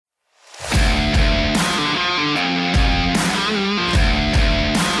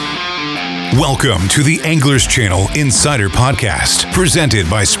Welcome to the Anglers Channel Insider Podcast, presented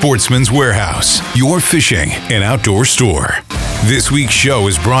by Sportsman's Warehouse, your fishing and outdoor store. This week's show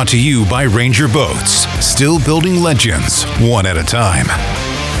is brought to you by Ranger Boats, still building legends one at a time.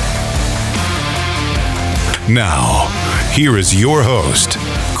 Now, here is your host,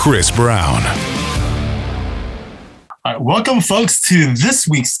 Chris Brown. All right, welcome, folks, to this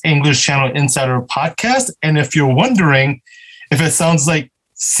week's Anglers Channel Insider Podcast. And if you're wondering if it sounds like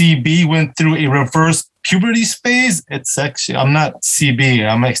CB went through a reverse puberty phase, it's actually, I'm not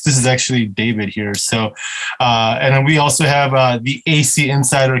CB. This is actually David here. So, and then we also have the AC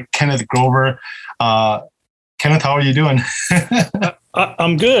Insider, Kenneth Grover. Kenneth, how are you doing?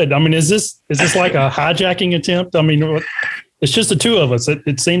 I'm good. I mean, is this like a hijacking attempt? I mean, it's just the two of us.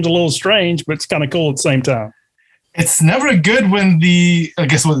 It seems a little strange, but it's kind of cool at the same time. It's never good when the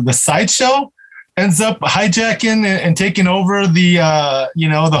sideshow ends up hijacking and taking over the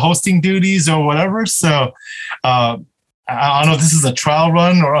hosting duties or whatever. So I don't know if this is a trial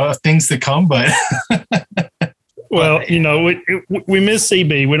run or things to come, but well, we miss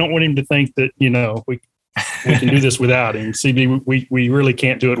CB. We don't want him to think that we can do this without him. CB, we really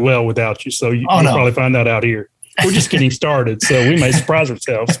can't do it well without you. So you'll probably find that out here. We're just getting started, so we may surprise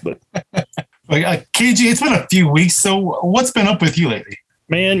ourselves. But KG, it's been a few weeks. So what's been up with you lately?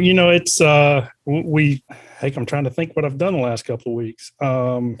 Man, it's I'm trying to think what I've done the last couple of weeks.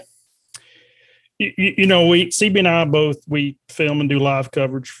 CB and I we film and do live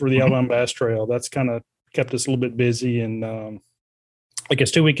coverage for the Alabama Bass Trail. That's kind of kept us a little bit busy. And I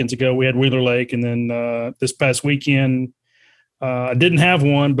guess 2 weekends ago we had Wheeler Lake, and then this past weekend I didn't have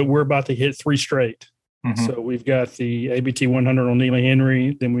one, but we're about to hit 3 straight. Mm-hmm. So we've got the ABT 100 on Neely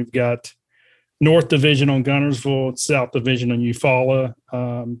Henry, then we've got North Division on Guntersville, South Division on Eufaula.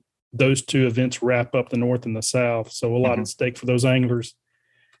 Those 2 events wrap up the North and the South, so a lot at stake for those anglers.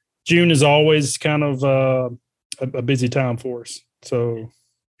 June is always kind of a busy time for us. So,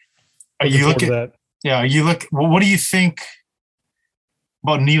 are you looking at that? Yeah, what do you think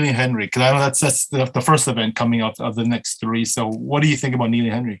about Neely Henry? Because I know that's the first event coming up of the next 3. So, what do you think about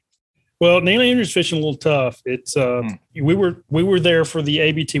Neely Henry? Well, Neely Henry's fishing a little tough. It's we were there for the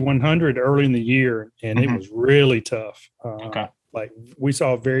ABT 100 early in the year, and it was really tough. Okay. Like we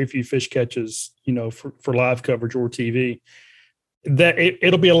saw very few fish catches, for live coverage or TV. That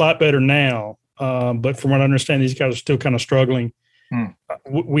it'll be a lot better now, but from what I understand, these guys are still kind of struggling.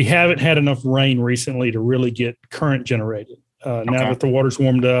 We haven't had enough rain recently to really get current generated. Now that the water's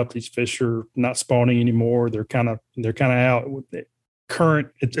warmed up, these fish are not spawning anymore. They're kind of out. Current,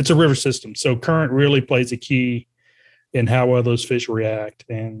 it's a river system, so current really plays a key in how well those fish react.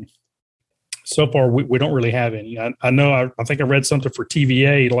 And so far, we don't really have any. I think I read something for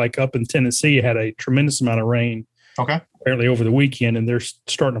TVA, like up in Tennessee, had a tremendous amount of rain. Okay. Apparently over the weekend, and they're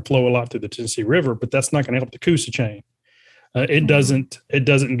starting to flow a lot through the Tennessee River, but that's not going to help the Coosa chain. It doesn't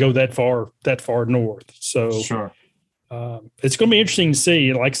go that far north. So sure. It's going to be interesting to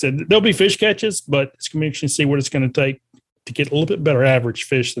see. Like I said, there'll be fish catches, but it's going to be interesting to see what it's going to take to get a little bit better average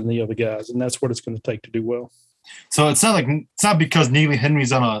fish than the other guys, and that's what it's going to take to do well. So it's not because Neely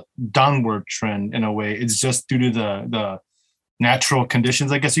Henry's on a downward trend in a way. It's just due to the natural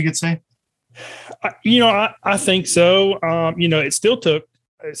conditions, I guess you could say. I think so. It still took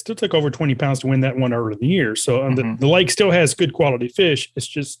over 20 pounds to win that one early in the year. So the lake still has good quality fish. It's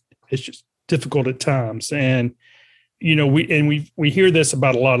just difficult at times, and we hear this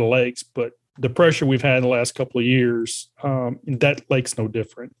about a lot of lakes, but the pressure we've had in the last couple of years, that lake's no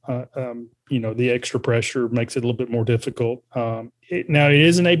different. The extra pressure makes it a little bit more difficult. Now it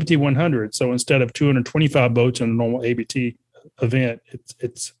is an ABT 100, so instead of 225 boats in a normal ABT event,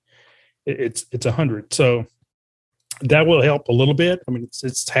 it's 100. So that will help a little bit. I mean,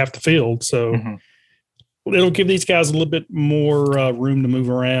 it's half the field, so it'll give these guys a little bit more room to move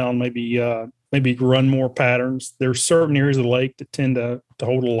around. Maybe run more patterns. There's certain areas of the lake that tend to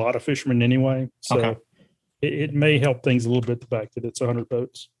hold a lot of fishermen anyway. So it may help things a little bit, the fact that it's 100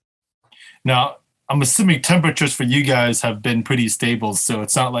 boats. Now, I'm assuming temperatures for you guys have been pretty stable. So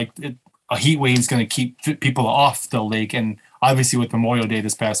it's not like a heat wave is going to keep people off the lake. And obviously with Memorial Day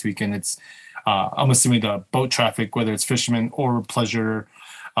this past weekend, I'm assuming the boat traffic, whether it's fishermen or pleasure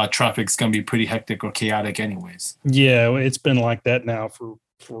traffic, is going to be pretty hectic or chaotic anyways. Yeah, it's been like that now for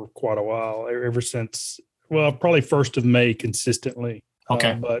quite a while, ever since, probably 1st of May consistently.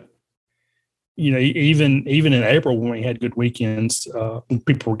 Okay. But, even in April when we had good weekends, when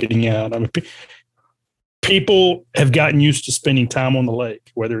people were getting out, I mean, people have gotten used to spending time on the lake,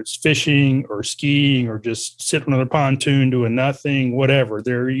 whether it's fishing or skiing or just sitting on a pontoon doing nothing, whatever.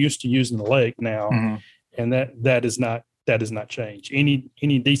 They're used to using the lake now. And that is not that has not changed.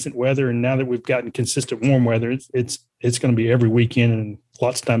 Any decent weather, and now that we've gotten consistent warm weather, it's going to be every weekend and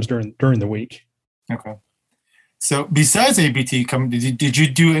lots of times during the week. Okay. So besides ABT, did you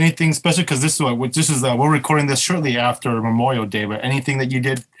do anything special? Because we're recording this shortly after Memorial Day, but anything that you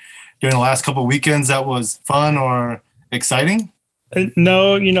did during the last couple of weekends that was fun or exciting?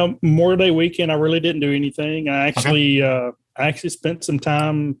 No, Memorial Day weekend, I really didn't do anything. I actually spent some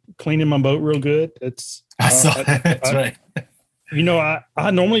time cleaning my boat real good. That's right.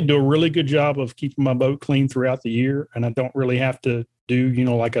 I normally do a really good job of keeping my boat clean throughout the year, and I don't really have to do,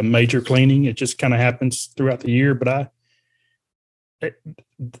 like a major cleaning. It just kind of happens throughout the year. But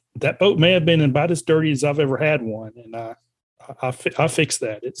that boat may have been about as dirty as I've ever had one, and I fixed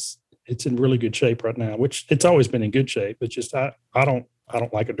that. It's in really good shape right now, which it's always been in good shape. It's just I don't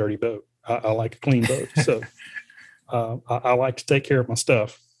like a dirty boat. I like a clean boat. So I like to take care of my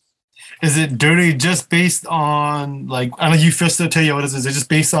stuff. Is it dirty just based on, like, I know you fish to tell you what it is it just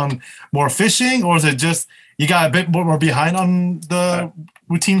based on more fishing, or is it just you got a bit more behind on the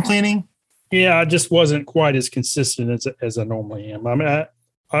routine cleaning? Yeah, I just wasn't quite as consistent as I normally am. I mean,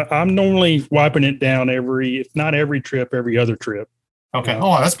 I'm normally wiping it down if not every trip, every other trip. Okay.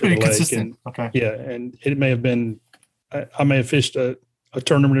 That's pretty consistent. Okay. Yeah, and it may have been, I may have fished a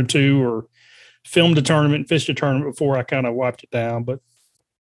tournament or two, or filmed a tournament, fished a tournament before I kind of wiped it down. But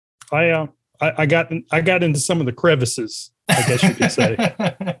I got into some of the crevices, I guess you could say.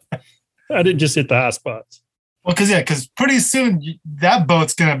 I didn't just hit the high spots. Well, because pretty soon that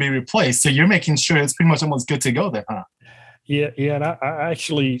boat's going to be replaced, so you're making sure it's pretty much almost good to go then, huh? Yeah, and I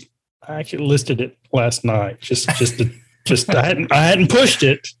actually listed it last night. Just I hadn't pushed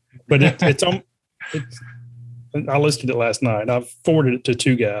it, but I listed it last night. I've forwarded it to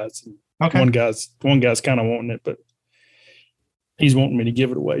two guys. Okay. One guy's kind of wanting it, but he's wanting me to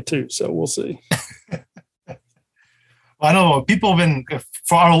give it away too. So we'll see. Well, I know people have been,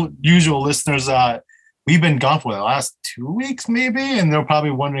 for our usual listeners, we've been gone for the last 2 weeks maybe, and they're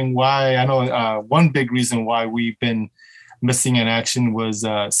probably wondering why. I know one big reason why we've been missing in action was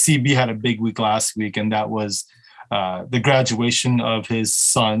CB had a big week last week, and that was the graduation of his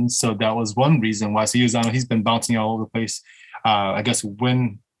son. So that was one reason why. So he's been bouncing all over the place. I guess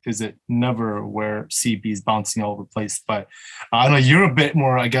when is it never where CB's bouncing all over the place. But I know you're a bit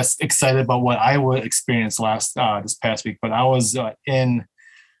more, I guess, excited about what I would experience this past week. But I was in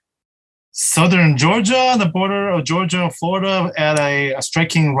southern Georgia, on the border of Georgia and Florida, at a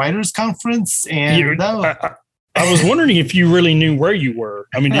striking writers conference, and I was wondering if you really knew where you were.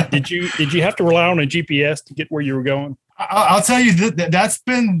 I mean, did you have to rely on a GPS to get where you were going? I'll tell you that's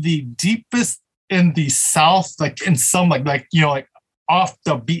been the deepest in the South, like in some like off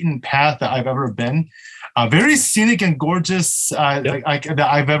the beaten path that I've ever been. Very scenic and gorgeous that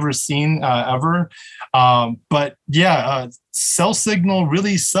I've ever seen ever. But yeah, cell signal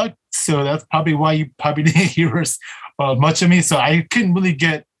really sucked. So that's probably why you probably didn't hear much of me. So I couldn't really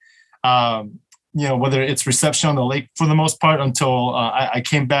get, whether it's reception on the lake for the most part until I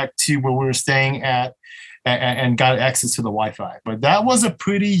came back to where we were staying at and got access to the Wi-Fi. But that was a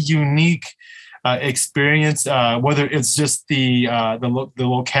pretty unique experience, whether it's just the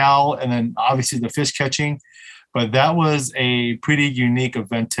locale and then obviously the fish catching, but that was a pretty unique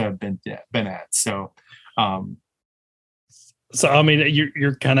event to have been at. So I mean,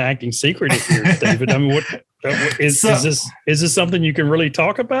 you're kind of acting secretive here, David. I mean, is this something you can really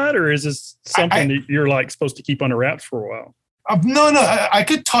talk about, or is this something that you're like supposed to keep under wraps for a while? No, I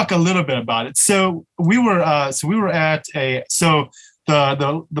could talk a little bit about it. So we were at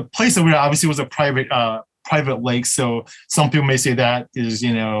the place that we were obviously was a private lake. So some people may say that is,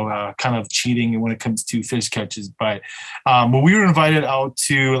 kind of cheating when it comes to fish catches. But we were invited out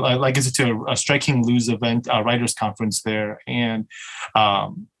to, to a Striking Lose event, writers conference there. And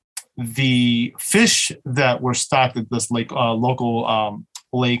the fish that were stocked at this lake, local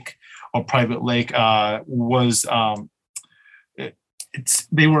lake or private lake was,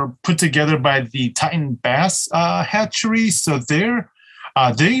 they were put together by the Titan Bass hatchery. So they've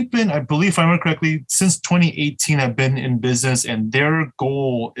been, I believe, if I remember correctly, since 2018 have been in business, and their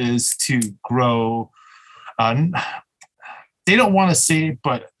goal is to grow. They don't want to say it,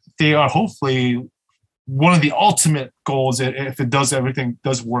 but they are hopefully one of the ultimate goals, if everything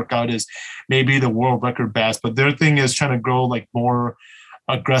does work out, is maybe the world record bass. But their thing is trying to grow like more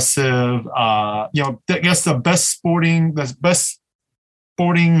aggressive. I guess the best sporting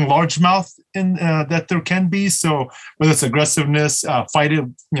largemouth in that there can be. So whether it's aggressiveness,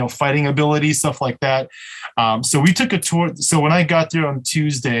 fighting ability, stuff like that. So we took a tour. So when I got there on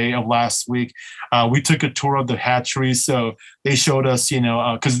Tuesday of last week, we took a tour of the hatchery. So they showed us,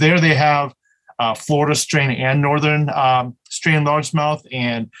 because there they have Florida strain and northern strain largemouth.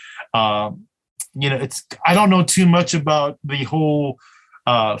 And I don't know too much about the whole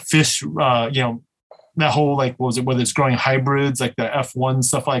fish. That whole whether it's growing hybrids like the F1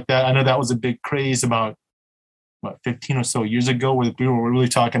 stuff like that. I know that was a big craze about 15 or so years ago where people were really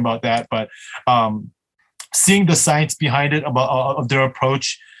talking about that. But seeing the science behind it of their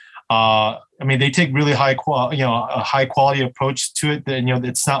approach, they take really high quality approach to it. That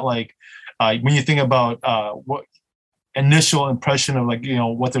it's not like when you think about what initial impression of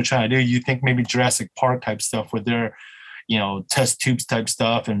what they're trying to do, you think maybe Jurassic Park type stuff with their test tubes type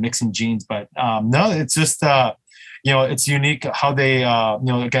stuff and mixing genes. But no, it's just it's unique how they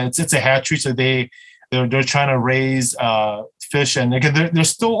again it's a hatchery, so they're trying to raise fish, and again they're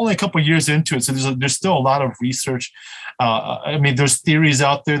still only a couple of years into it, so there's still a lot of research. There's theories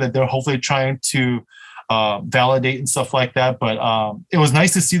out there that they're hopefully trying to validate and stuff like that. But it was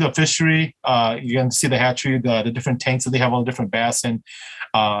nice to see the fishery. You can see the hatchery, the different tanks that they have, all the different bass, and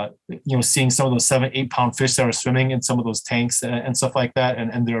seeing some of those 7-8 pound fish that are swimming in some of those tanks and stuff like that,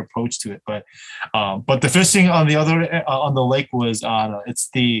 and their approach to it. But the fishing on the lake was it's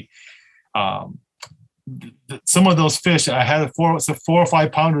the some of those fish. I had 4 or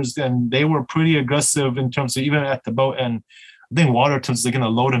 5 pounders, and they were pretty aggressive in terms of even at the boat, and I think water temps like in the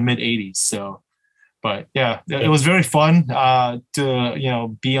low to mid 80s. So, but yeah, it was very fun to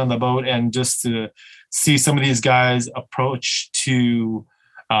be on the boat and just to see some of these guys approach to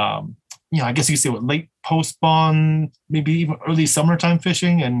I guess you could say late post spawn, maybe even early summertime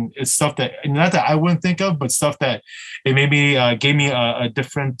fishing, and it's stuff that not that I wouldn't think of, but stuff that it maybe gave me a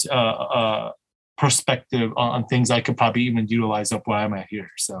different perspective on things I could probably even utilize up where I'm at here.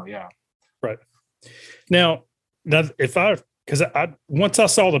 So yeah. Right. Now, because once I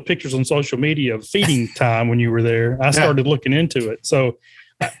saw the pictures on social media of feeding time when you were there, I started looking into it. So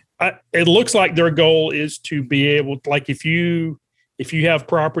it looks like their goal is to be able to, like, if you have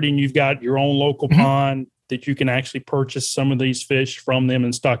property and you've got your own local pond, that you can actually purchase some of these fish from them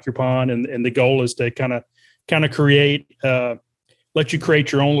and stock your pond. And the goal is to kind of create, let you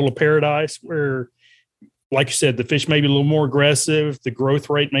create your own little paradise where, like you said, the fish may be a little more aggressive. The growth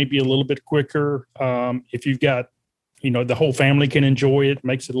rate may be a little bit quicker. If you've got, the whole family can enjoy it,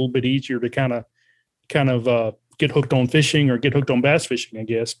 makes it a little bit easier to kind of get hooked on fishing or get hooked on bass fishing, I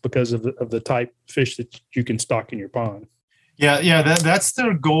guess, because of the type of fish that you can stock in your pond. Yeah, that's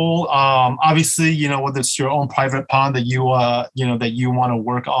their goal. Obviously, whether it's your own private pond that you want to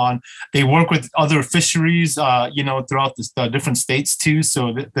work on, they work with other fisheries, throughout the different states too.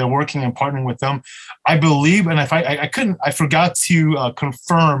 So they're working and partnering with them, I believe. And if I forgot to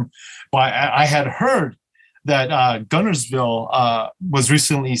confirm, but I had heard that Guntersville was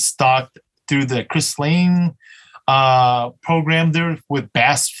recently stocked through the Chris Lane program there with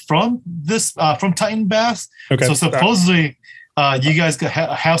bass from Titan Bass. Okay. So supposedly you guys could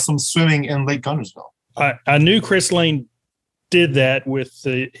have some swimming in Lake Guntersville. I knew Chris Lane did that with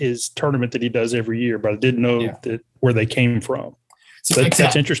his tournament that he does every year, but I didn't know where they came from. So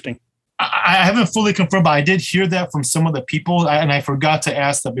that's interesting. I haven't fully confirmed, but I did hear that from some of the people, and I forgot to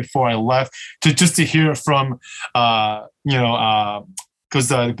ask that before I left to hear it from because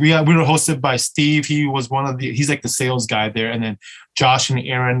we were hosted by Steve. He was he's like the sales guy there. And then Josh and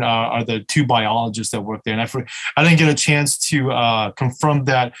Aaron are the 2 biologists that work there. And I didn't get a chance to confirm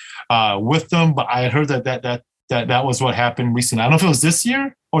that with them, but I heard that was what happened recently. I don't know if it was this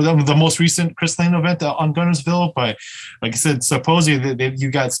year or the most recent Chris Lane event on Guntersville, but like I said, supposedly you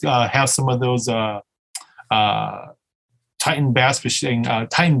guys have some of those Titan bass fishing,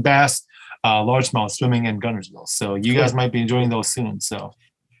 Titan bass largemouth swimming in Guntersville. So you guys might be enjoying those soon. So,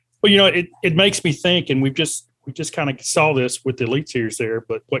 well, it makes me think, and we just kind of saw this with the Elite Series there,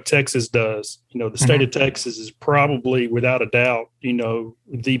 but what Texas does, the state of Texas is probably without a doubt,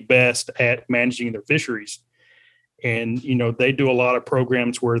 the best at managing their fisheries. And, they do a lot of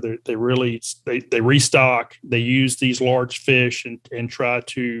programs where they restock, they use these large fish and try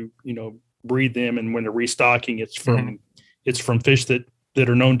to, breed them. And when they're restocking, it's from fish that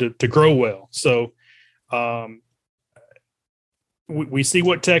are known to grow well. So we see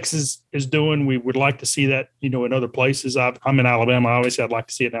what Texas is doing. We would like to see that, in other places. I'm in Alabama. Obviously, I'd like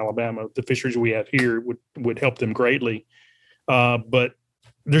to see it in Alabama. The fisheries we have here would help them greatly. But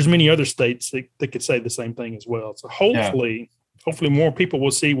there's many other states that could say the same thing as well. So hopefully more people will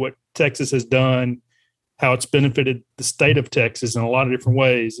see what Texas has done, how it's benefited the state of Texas in a lot of different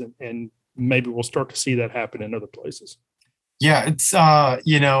ways. And maybe we'll start to see that happen in other places. Yeah, it's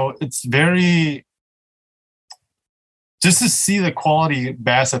it's very just to see the quality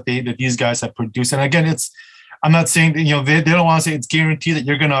bass that these guys have produced. And again, it's I'm not saying that, they don't want to say it's guaranteed that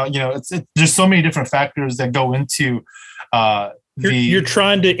you're gonna, there's so many different factors that go into you're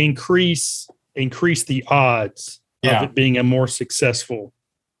trying to increase the odds of it being a more successful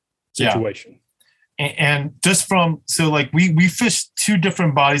situation. And just we fished 2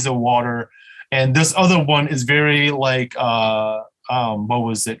 different bodies of water, and this other one is very like what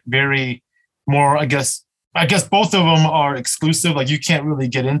was it? Very more, I guess both of them are exclusive. Like you can't really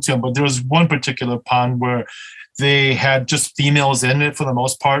get into them, but there was one particular pond where they had just females in it for the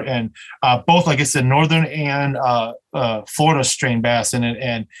most part, and both, like I said, northern and Florida strain bass in it.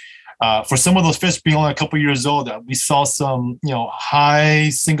 And for some of those fish being only a couple years old, we saw some, high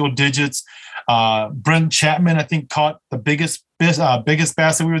single digits. Brent Chapman, I think, caught the biggest bass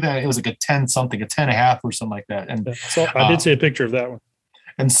that we were there. It was like a 10 something, a 10 and a half or something like that. And so I did see a picture of that one.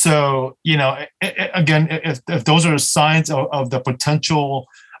 And so, again, if those are signs of the potential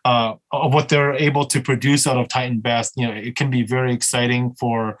of what they're able to produce out of Titan bass, it can be very exciting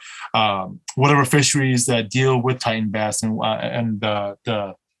for whatever fisheries that deal with Titan bass and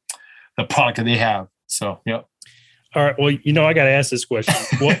the product that they have. So, yeah. All right. Well, I got to ask this question.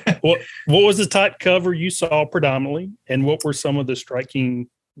 What was the type cover you saw predominantly, and what were some of the striking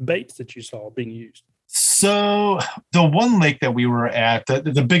baits that you saw being used? So the one lake that we were at,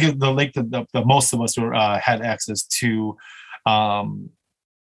 the lake that the most of us had access to,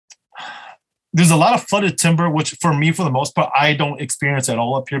 there's a lot of flooded timber, which for me, for the most part, I don't experience at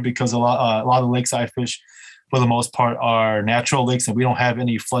all up here, because a lot of the lakes I fish, for the most part, are natural lakes, and we don't have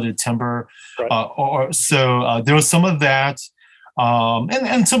any flooded timber. Right. So there was some of that,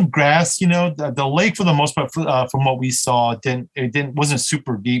 and some grass. The lake, for the most part, from what we saw, wasn't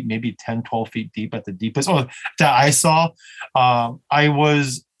super deep, maybe 10, 12 feet deep at the deepest. That I saw. I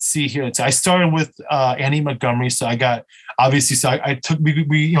started with Andy Montgomery, so I got, obviously, so I took,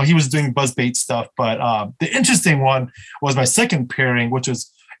 he was doing buzzbait stuff, but the interesting one was my second pairing, which was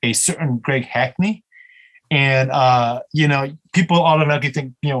a certain Greg Hackney. And, people automatically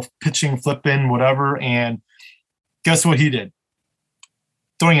think, pitching, flipping, whatever. And guess what he did?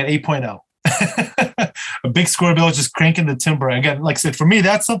 Throwing an 8.0. A big square bill, just cranking the timber. Again, like I said, for me,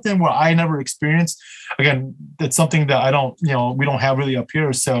 that's something where I never experienced. Again, that's something that we don't have really up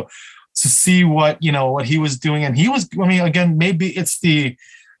here. So to see what he was doing, and again, maybe it's the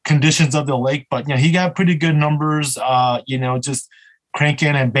conditions of the lake, but, he got pretty good numbers, just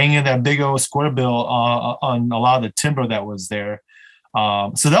cranking and banging that big old square bill on a lot of the timber that was there.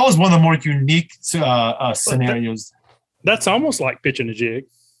 So that was one of the more unique scenarios. That's almost like pitching a jig.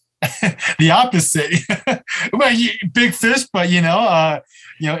 The opposite. Big fish, but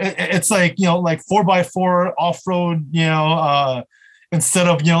it's like 4x4 off-road, instead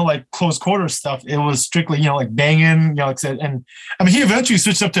of like close quarter stuff. It was strictly like banging, like I said. And I mean, he eventually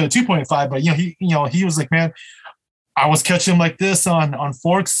switched up to a 2.5, but he was like, man, I was catching like this on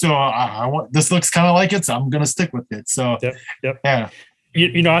forks, so I want, this looks kind of like it, so I'm gonna stick with it. So yep. Yeah,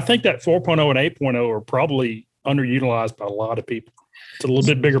 I think that 4.0 and 8.0 are probably underutilized by a lot of people. It's a little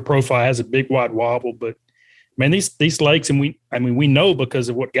bit bigger profile, has a big wide wobble, but man, these lakes, and we know because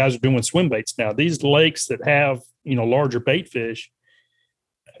of what guys are doing with swim baits now. These lakes that have larger bait fish,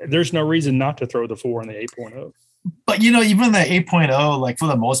 there's no reason not to throw the 4 and the 8.0. But even the 8.0, like for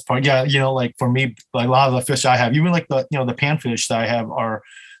the most part, like for me, like a lot of the fish I have, even like the the panfish that I have, are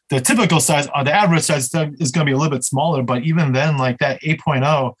the typical size. The average size is going to be a little bit smaller, but even then, like that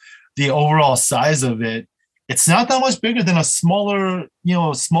 8.0, the overall size of it, it's not that much bigger than a smaller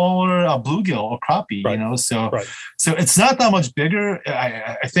bluegill or crappie. Right. So it's not that much bigger.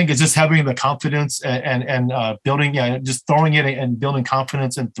 I think it's just having the confidence and building, just throwing it and building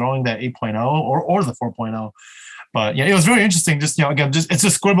confidence and throwing that 8.0 or the 4.0. But it was very interesting. Just it's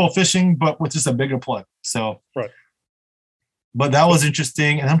just square bill fishing, but with just a bigger plug. So right. But that was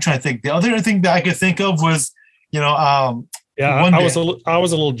interesting, and I'm trying to think. The other thing that I could think of was, I was a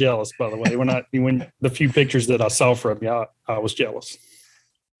little jealous, by the way, when the few pictures that I saw from you, I was jealous.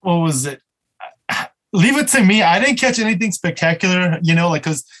 What was it? Leave it to me. I didn't catch anything spectacular,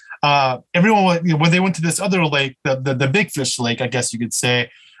 because everyone, when they went to this other lake, the Big Fish Lake, I guess you could say,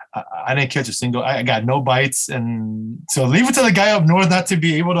 I didn't catch a single. I got no bites, and so leave it to the guy up north not to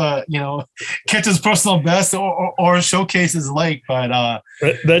be able to, catch his personal best or showcase his lake. But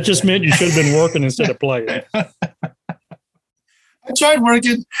that just meant you should have been working instead of playing. I tried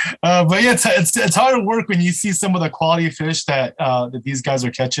working, but it's hard to work when you see some of the quality fish that these guys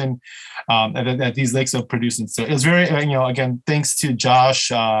are catching, that these lakes are producing. So it was very, again, thanks to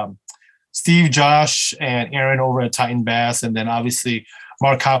Josh, Steve, Josh, and Aaron over at Titan Bass, and then obviously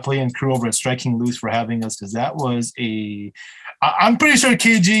Mark Copley and crew over at Striking Loose for having us, because that was a I'm pretty sure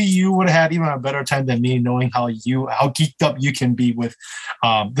KG, you would have had even a better time than me, knowing how geeked up you can be with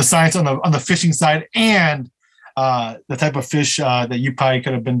the science on the fishing side and the type of fish that you probably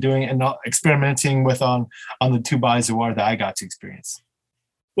could have been doing and not experimenting with on the 2x that I got to experience.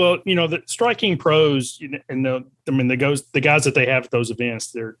 Well, the striking pros, and the guys that they have at those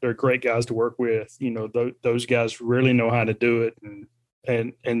events, they're great guys to work with. Those guys really know how to do it,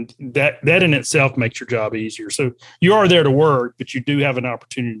 and that in itself makes your job easier. So you are there to work, but you do have an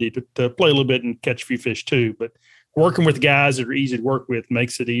opportunity to play a little bit and catch a few fish too. But working with guys that are easy to work with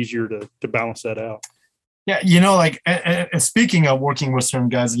makes it easier to balance that out. Yeah, and speaking of working with certain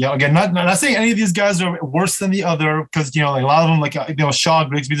guys, again, not saying any of these guys are worse than the other, because a lot of them, Shaw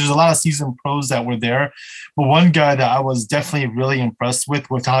Grigsby, there's a lot of seasoned pros that were there, but one guy that I was definitely really impressed with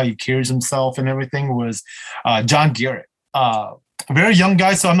how he carries himself and everything was John Garrett. A very young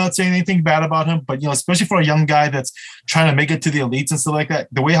guy, so I'm not saying anything bad about him, but especially for a young guy that's trying to make it to the elites and stuff like that,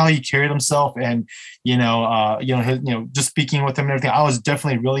 the way how he carried himself and just speaking with him and everything, I was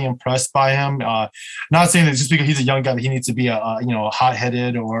definitely really impressed by him. Not saying that just because he's a young guy that he needs to be a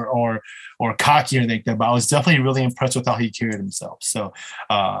hot-headed or cocky or anything like that, but I was definitely really impressed with how he carried himself. So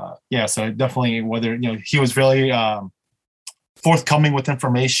so definitely whether he was really forthcoming with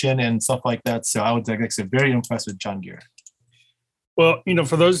information and stuff like that. So I was very impressed with John Garrett. Well,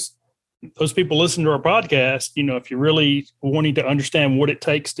 for those people listening to our podcast, if you're really wanting to understand what it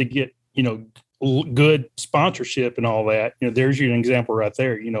takes to get, good sponsorship and all that, there's an example right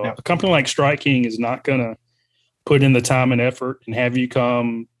there. A company like Strike King is not going to put in the time and effort and have you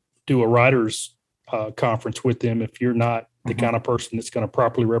come do a writers conference with them if you're not the kind of person that's going to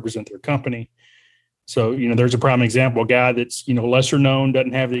properly represent their company. So, there's a prime example, a guy that's, lesser known,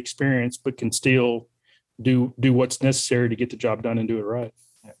 doesn't have the experience, but can still do what's necessary to get the job done and do it right.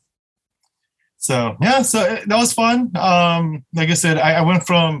 So that was fun. Like I said, I went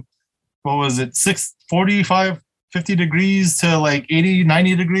from, 45, 50 degrees to like 80,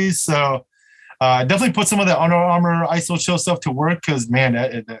 90 degrees. So definitely put some of that Under Armour ISO chill stuff to work, because man,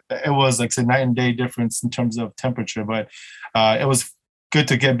 it was like a night and day difference in terms of temperature, but it was good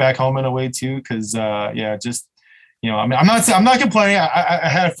to get back home in a way too, because I'm not complaining. I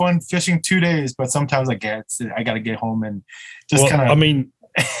had fun fishing 2 days, but sometimes I got to get home and just kind of.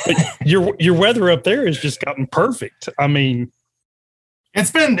 Your weather up there has just gotten perfect.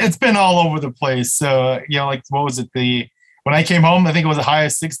 It's been all over the place. So what was it? When I came home, I think it was a high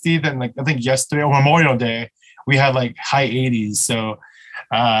of 60. Then I think yesterday or Memorial Day, we had like high 80s. So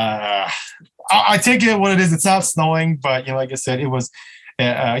I take it what it is. It's not snowing, but like I said, it was.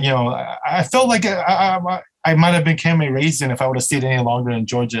 I felt like I might have become a raisin if I would have stayed any longer in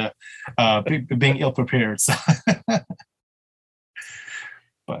Georgia, being ill prepared. So,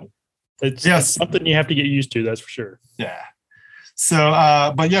 but it's something you have to get used to. That's for sure. Yeah. So,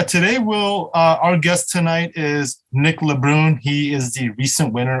 today our guest tonight is Nick LeBrun. He is the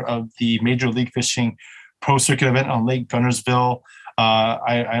recent winner of the Major League Fishing Pro Circuit event on Lake Guntersville.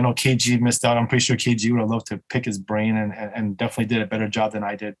 I know KG missed out. I'm pretty sure KG would have loved to pick his brain and definitely did a better job than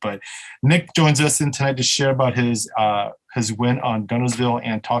I did. But Nick joins us in tonight to share about his win on Guntersville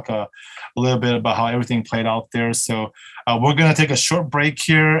and talk a little bit about how everything played out there. So we're going to take a short break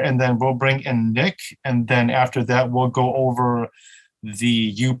here, and then we'll bring in Nick. And then after that, we'll go over the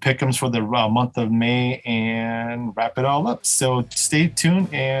U Pick'ems for the month of May and wrap it all up. So stay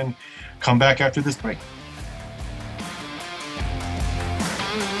tuned and come back after this break.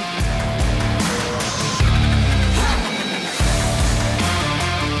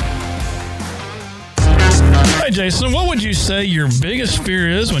 Hey, Jason, what would you say your biggest fear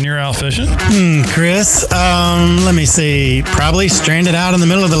is when you're out fishing? Chris, let me see. Probably stranded out in the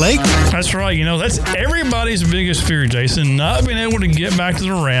middle of the lake. That's right. That's everybody's biggest fear, Jason, not being able to get back to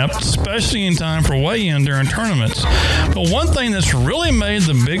the ramp, especially in time for weigh-in during tournaments. But one thing that's really made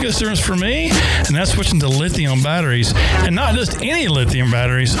the biggest difference for me, and that's switching to lithium batteries. And not just any lithium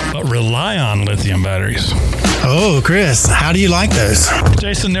batteries, but Relion lithium batteries. Oh, Chris, how do you like those?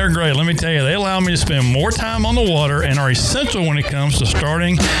 Jason, they're great. Let me tell you, they allow me to spend more time on the water and are essential when it comes to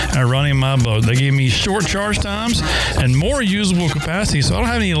starting and running my boat. They give me short charge times and more usable capacity, so I don't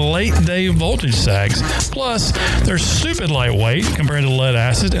have any late day voltage sags. Plus, they're stupid lightweight compared to lead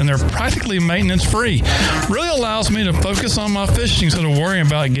acid, and they're practically maintenance free. Really allows me to focus on my fishing instead of worrying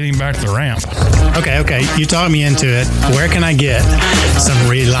about getting back to the ramp. Okay. You talked me into it. Where can I get some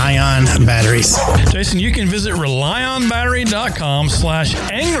Relion batteries? Jason, you can visit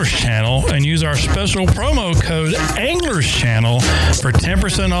RelionBattery.com/Anglers Channel and use our special promo code code Anglers Channel for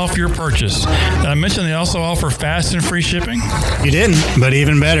 10% off your purchase. Did I mention they also offer fast and free shipping? You didn't, but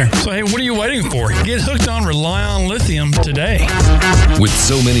even better. So, hey, what are you waiting for? Get hooked on Relion Lithium today. With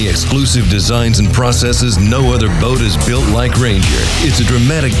so many exclusive designs and processes, no other boat is built like Ranger. It's a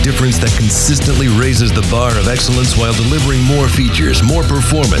dramatic difference that consistently raises the bar of excellence while delivering more features, more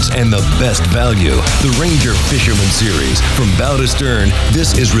performance, and the best value. The Ranger Fisherman Series. From bow to stern,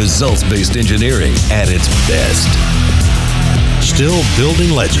 this is results-based engineering at its best. Still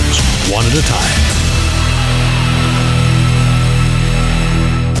building legends, one at a time.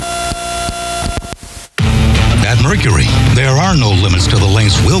 At Mercury, there are no limits to the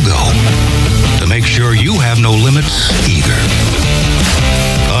lengths we'll go to make sure you have no limits either.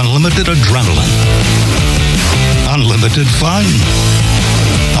 Unlimited adrenaline. Unlimited fun.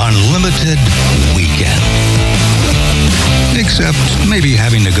 Unlimited weekend. Except maybe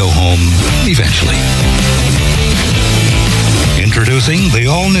having to go home eventually. Introducing the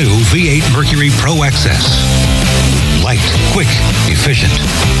all-new V8 Mercury Pro XS. Light, quick, efficient.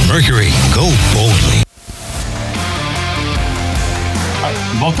 Mercury, go boldly.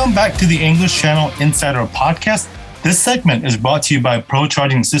 Welcome back to the English Channel Insider Podcast. This segment is brought to you by Pro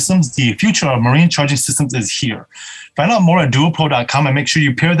Charging Systems. The future of marine charging systems is here. Find out more at dualpro.com and make sure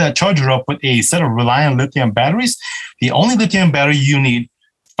you pair that charger up with a set of Relion lithium batteries, the only lithium battery you need.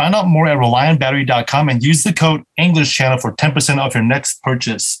 Find out more at RelionBattery.com and use the code English Channel for 10% off your next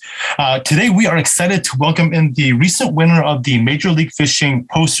purchase. Today, we are excited to welcome in the recent winner of the Major League Fishing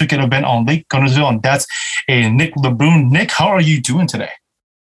Pro Circuit event on Lake Guntersville, and that's Nick LeBrun. Nick, how are you doing today?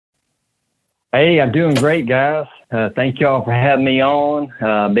 Hey, I'm doing great, guys. Thank y'all for having me on.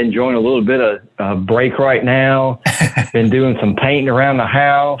 I've been enjoying a little bit of break right now. Been doing some painting around the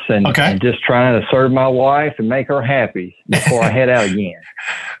house and just trying to serve my wife and make her happy before I head out again.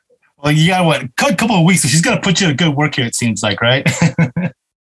 Well, you got a couple of weeks, so she's got to put you to good work here, it seems like, right?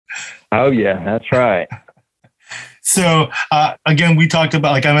 Oh, yeah, that's right. So, again, we talked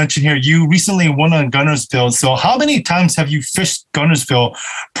about, like I mentioned here, you recently won on Guntersville. So how many times have you fished Guntersville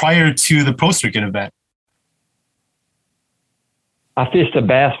prior to the Pro Circuit event? I fished a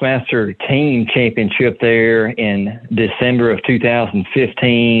Bassmaster Team Championship there in December of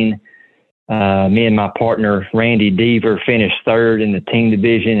 2015. Me and my partner, Randy Deaver, finished third in the team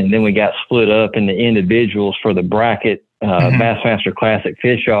division, and then we got split up in the individuals for the bracket Bassmaster Classic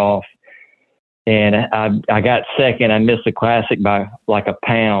Fish-Off. And I got second. I missed the Classic by like a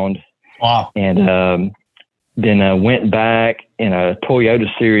pound. Wow. And then I went back in a Toyota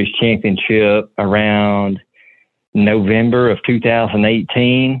Series Championship around November of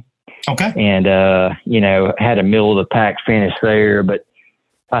 2018. Okay. And, had a middle of the pack finish there. But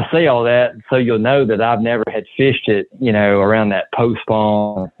I say all that so you'll know that I've never had fished it, around that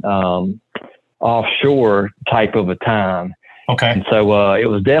post-spawn offshore type of a time. Okay. And so it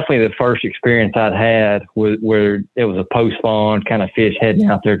was definitely the first experience I'd had where it was a post-spawn kind of fish heading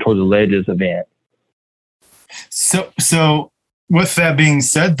out there toward the ledges event. So with that being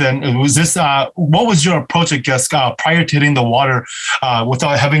said, then, was this what was your approach, I guess, prior to hitting the water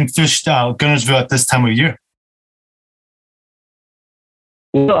without having fished Guntersville at this time of year?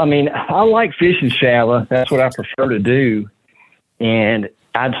 Well, I mean, I like fishing shallow. That's what I prefer to do. And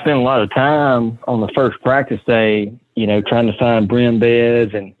I'd spend a lot of time on the first practice day, trying to find brim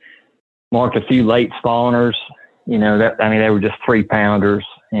beds and mark a few late spawners. They were just 3-pounders,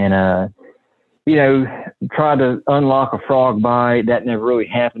 and tried to unlock a frog bite. That never really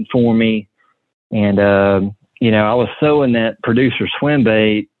happened for me. And I was sowing that producer swim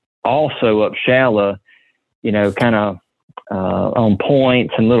bait also up shallow, kind of on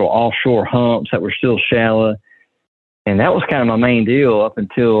points and little offshore humps that were still shallow. And that was kind of my main deal up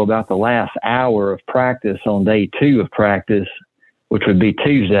until about the last hour of practice on day 2 of practice, which would be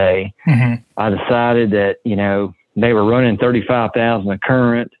Tuesday. Mm-hmm. I decided that, they were running 35,000 a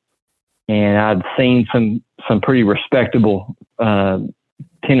current, and I'd seen some pretty respectable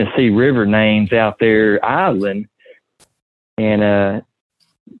Tennessee River names out there idling. And I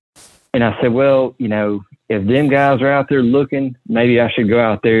said, well, if them guys are out there looking, maybe I should go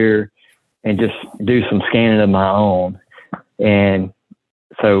out there and just do some scanning of my own. And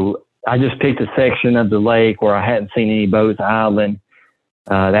so I just picked a section of the lake where I hadn't seen any boats idling.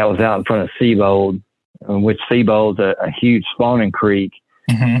 That was out in front of Seabold, which Seabold's a huge spawning creek.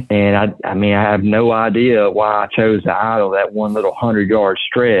 Mm-hmm. And I have no idea why I chose to idle that one little 100-yard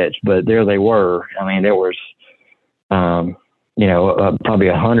stretch, but there they were. I mean, there was, probably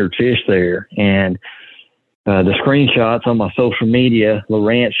 100 fish there. And the screenshots on my social media,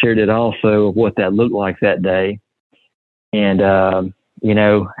 Laurent shared it also of what that looked like that day. And,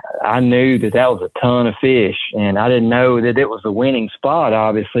 I knew that was a ton of fish, and I didn't know that it was a winning spot,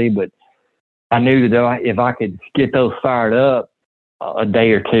 obviously, but I knew that if I could get those fired up a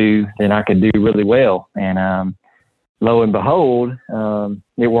day or two, then I could do really well. And lo and behold,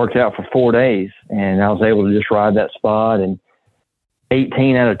 it worked out for 4 days, and I was able to just ride that spot. And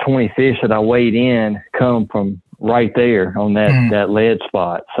 18 out of 20 fish that I weighed in come from right there on that lead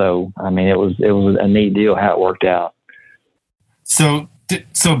spot. So, I mean, it was a neat deal how it worked out. So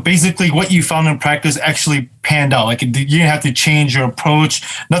basically what you found in practice actually panned out. Like, you didn't have to change your approach.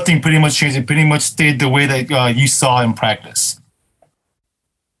 Nothing pretty much changed. It pretty much stayed the way that you saw in practice.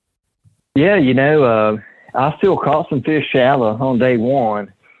 Yeah, I still caught some fish shallow on day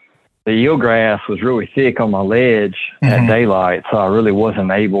one. The eelgrass was really thick on my ledge at daylight, so I really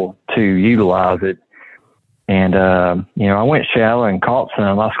wasn't able to utilize it. And, I went shallow and caught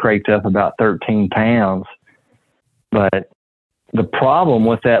some. I scraped up about 13 pounds. But the problem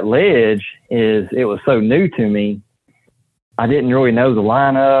with that ledge is it was so new to me. I didn't really know the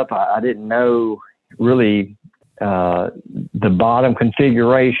lineup. I didn't know really the bottom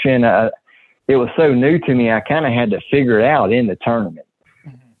configuration. It was so new to me, I kind of had to figure it out in the tournament.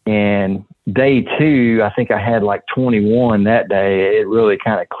 And day two, I think I had like 21 that day. It really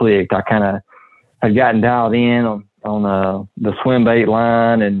kind of clicked. I kind of had gotten dialed in on the swim bait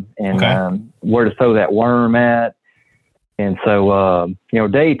line and where to throw that worm at. And so,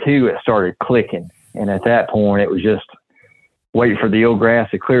 day two, it started clicking. And at that point, it was just wait for the eelgrass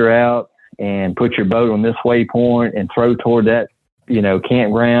to clear out and put your boat on this waypoint and throw toward that,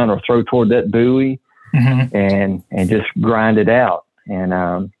 campground or throw toward that buoy and just grind it out.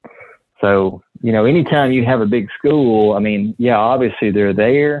 And so, anytime you have a big school, I mean, yeah, obviously they're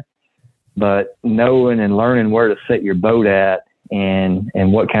there, but knowing and learning where to set your boat at and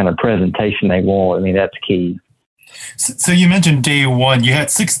what kind of presentation they want, I mean, that's key. So you mentioned day one, you had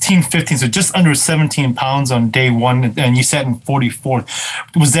 16, 15, so just under 17 pounds on day one, and you sat in 44th.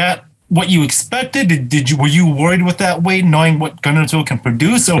 Was that what you expected? Were you worried with that weight, knowing what Guntersville can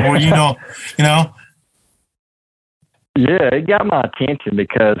produce, or were Yeah, it got my attention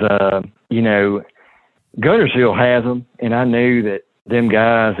because, Guntersville has them, and I knew that them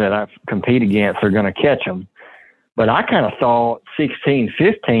guys that I compete against are going to catch them. But I kind of thought 16,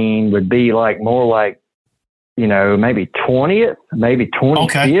 15 would be more like, maybe 20th, maybe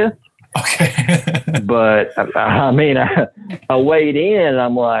 25th. Okay. But I mean, I weighed in and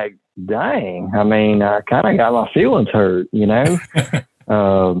I'm like, dang, I mean, I kind of got my feelings hurt, And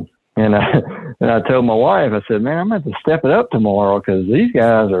I told my wife, I said, man, I'm going to have to step it up tomorrow because these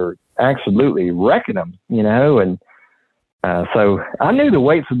guys are absolutely wrecking them, and so I knew the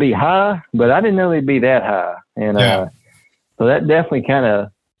weights would be high, but I didn't know they'd be that high. And so that definitely kind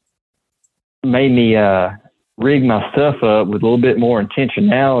of made me rig my stuff up with a little bit more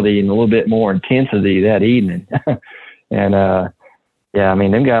intentionality and a little bit more intensity that evening. And I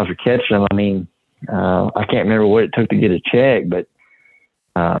mean, them guys were catching them. I mean, I can't remember what it took to get a check, but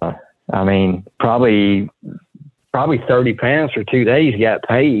I mean, probably 30 pounds for 2 days got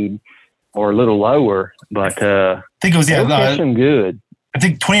paid, or a little lower, but I think it was catching good. I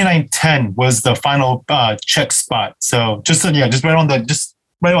think 29.10 was the final check spot. So just right on that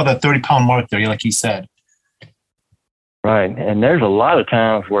 30-pound mark there, like you said. Right, and there's a lot of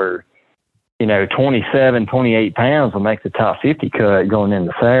times where 27, 28 pounds will make the top 50 cut going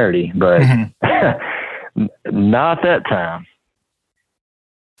into Saturday, but not that time.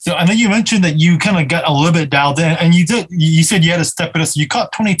 So I know you mentioned that you kind of got a little bit dialed in, and you said you had to step it up. So you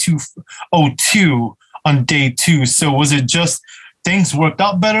caught 22.02 on day two. So was it just things worked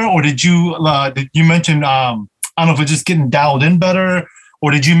out better, or did you mention, I don't know if it's just getting dialed in better,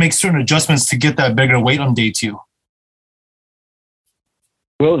 or did you make certain adjustments to get that bigger weight on day two?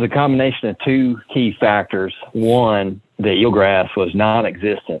 Well, it was a combination of two key factors. One, the eelgrass was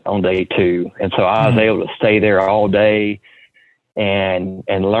non-existent on day two. And so I was able to stay there all day and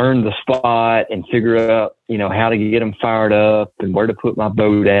learn the spot and figure out, how to get them fired up and where to put my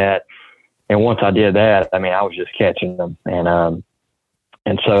boat at. And once I did that, I mean, I was just catching them.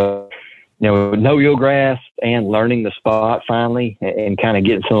 And so, no eelgrass and learning the spot finally and kind of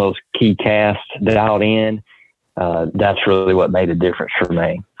getting some of those key casts dialed in. That's really what made a difference for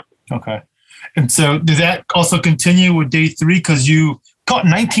me. Okay. And so did that also continue with day three? Because you caught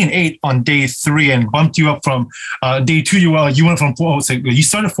 19.8 on day three and bumped you up from day two. You went from you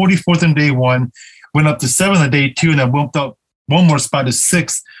started 44th on day one, went up to 7th on day two, and then bumped up one more spot to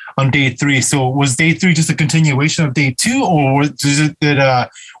 6th on day three. So was day three just a continuation of day two, or were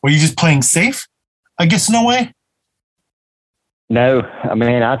you just playing safe, I guess, in a way? No, I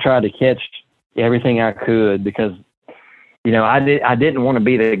mean, I tried to catch everything I could because I didn't want to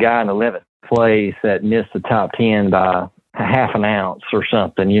be the guy in 11th place that missed the top 10 by half an ounce or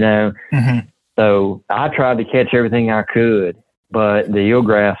something, Mm-hmm. So I tried to catch everything I could, but the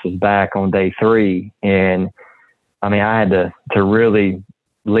eelgrass was back on day 3. And I mean, I had to really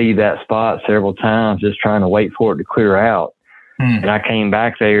leave that spot several times, just trying to wait for it to clear out. And I came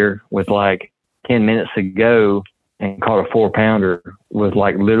back there with like 10 minutes to go and caught a 4-pounder with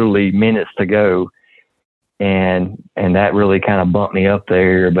like literally minutes to go. And that really kind of bumped me up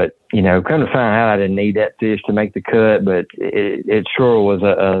there. But, come to find out I didn't need that fish to make the cut, but it sure was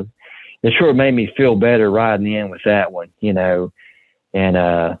it sure made me feel better riding in with that one, And,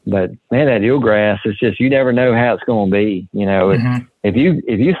 but man, that eelgrass, it's just, you never know how it's going to be. Mm-hmm. If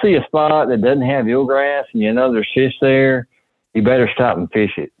you see a spot that doesn't have eelgrass and you know there's fish there, you better stop and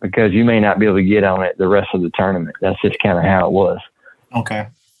fish it, because you may not be able to get on it the rest of the tournament. That's just kind of how it was. Okay.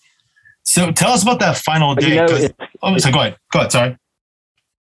 So tell us about that final day. So go ahead. Sorry.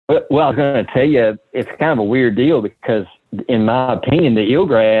 Well, I was going to tell you, it's kind of a weird deal, because in my opinion, the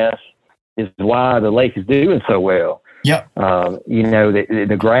eelgrass is why the lake is doing so well. Yep.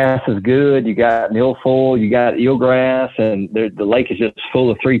 The grass is good. You got milfoil, you got eelgrass, and the lake is just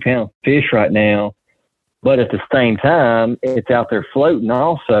full of 3-pound fish right now. But at the same time, it's out there floating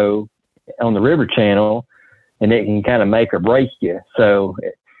also on the river channel, and it can kind of make or break you. So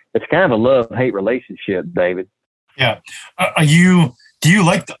it's kind of a love-hate relationship, David. Yeah. Are you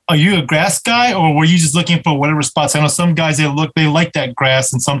a grass guy, or were you just looking for whatever spots? I know some guys, they like that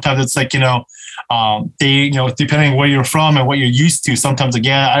grass, and sometimes it's like, depending where you're from and what you're used to, sometimes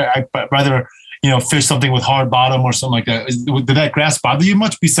again, I'd rather, fish something with hard bottom or something like that. Did that grass bother you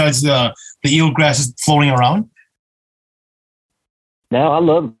much besides the eelgrass is floating around? No, I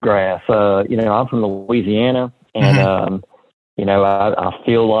love grass. I'm from Louisiana, and, I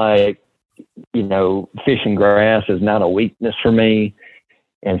feel like, fishing grass is not a weakness for me.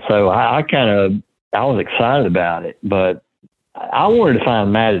 And so I was excited about it, but I wanted to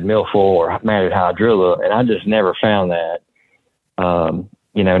find matted milfoil or matted hydrilla, and I just never found that.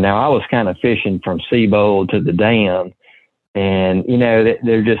 Now I was kind of fishing from Seabold to the dam, and,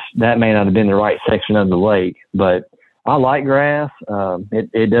 that may not have been the right section of the lake, but I like grass.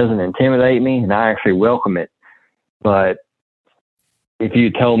 It doesn't intimidate me, and I actually welcome it. But if you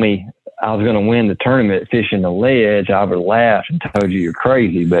told me I was going to win the tournament fishing the ledge, I would have laughed and told you you're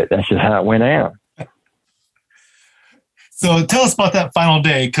crazy, but that's just how it went out. So tell us about that final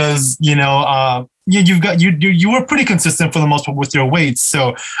day, because you were pretty consistent for the most part with your weights.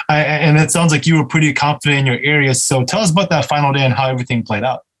 So and it sounds like you were pretty confident in your area. So tell us about that final day and how everything played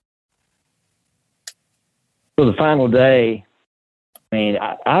out. So the final day, I mean,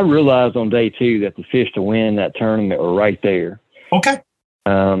 I realized on day 2 that the fish to win that tournament were right there. Okay.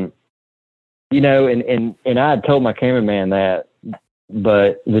 And I had told my cameraman that,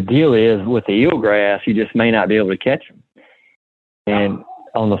 but the deal is with the eelgrass, you just may not be able to catch them. And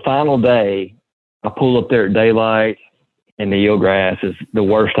on the final day, I pull up there at daylight, and the eelgrass is the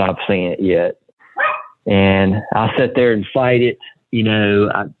worst I've seen it yet. And I sit there and fight it.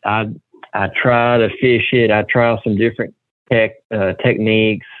 I try to fish it. I try some different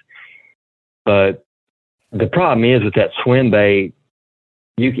techniques, but the problem is with that swim bait,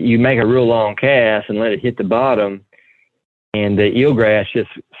 you make a real long cast and let it hit the bottom, and the eelgrass just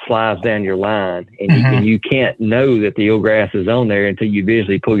slides down your line, and you can't know that the eelgrass is on there until you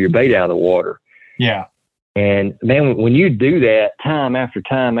visually pull your bait out of the water. Yeah. And man, when you do that time after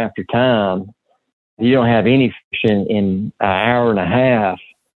time after time, you don't have any fish in an hour and a half.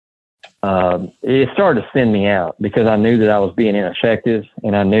 It started to send me out, because I knew that I was being ineffective,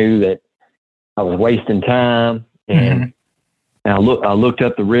 and I knew that I was wasting time. And I looked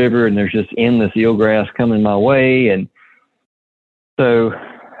up the river, and there's just endless eelgrass coming my way. And so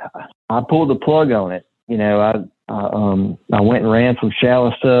I pulled the plug on it. I went and ran some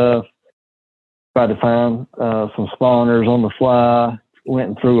shallow stuff, tried to find some spawners on the fly, went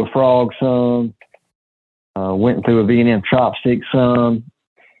and threw a frog some, went and threw a V&M chopstick some,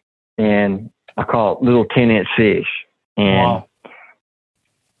 and I caught little 10-inch fish. And wow.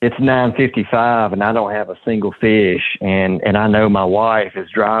 It's 9:55, and I don't have a single fish. And I know my wife is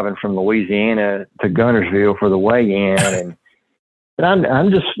driving from Louisiana to Guntersville for the weigh-in, and I'm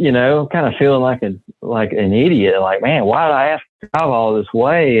just, kind of feeling like an idiot. Like, man, why did I have to drive all this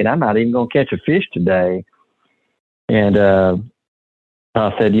way, and I'm not even going to catch a fish today? And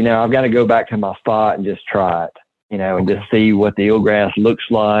I said, I've got to go back to my spot and just try it, and just see what the eelgrass looks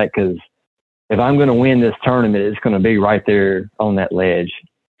like. Because if I'm going to win this tournament, it's going to be right there on that ledge.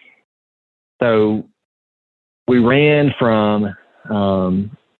 So we ran from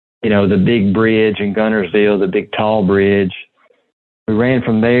the big bridge in Gunnersville, the big tall bridge. We ran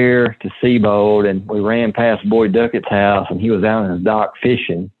from there to Seabold, and we ran past Boyd Duckett's house, and he was out in his dock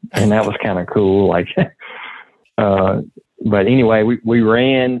fishing, and that was kind of cool. But anyway, we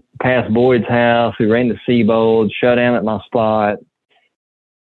ran past Boyd's house. We ran to Seabold, shut down at my spot,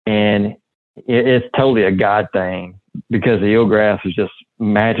 and it's totally a God thing because the eelgrass was just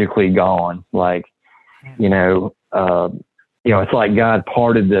magically gone. It's like God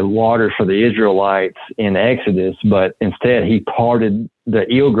parted the waters for the Israelites in Exodus, but instead he parted the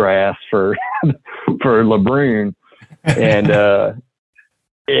eelgrass for Lebrun. And,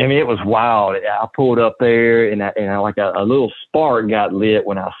 it was wild. I pulled up there and I like a little spark got lit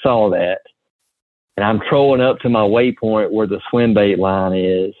when I saw that. And I'm trolling up to my waypoint where the swim bait line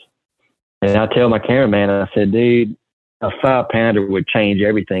is. And I tell my cameraman, I said, dude, a 5-pounder would change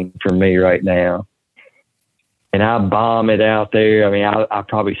everything for me right now. And I bomb it out there. I mean, I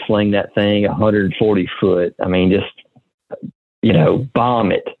probably sling that thing 140 foot. I mean, just,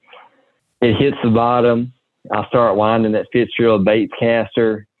 bomb it. It hits the bottom. I start winding that Fitzgerald bait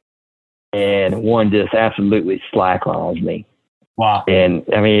caster, and one just absolutely slacklines me. Wow. And,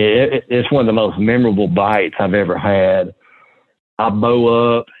 I mean, it's one of the most memorable bites I've ever had. I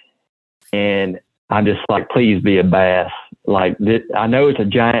bow up, and I'm just like, please be a bass. I know it's a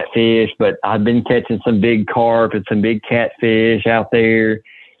giant fish, but I've been catching some big carp and some big catfish out there.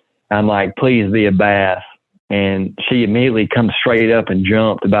 I'm like, please be a bass. And she immediately comes straight up and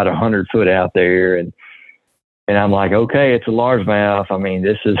jumped about 100 foot out there. And I'm like, okay, it's a largemouth. I mean,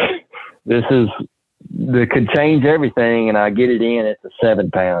 this could change everything. And I get it in, it's a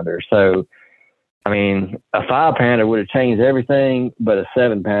 7-pounder. So, I mean, a 5-pounder would have changed everything, but a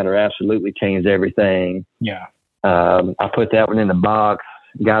 7-pounder absolutely changed everything. Yeah. I put that one in the box,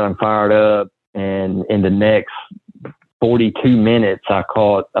 got them fired up, and in the next 42 minutes, I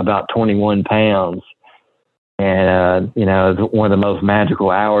caught about 21 pounds. And, it was one of the most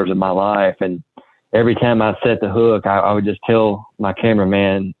magical hours of my life. And every time I set the hook, I would just tell my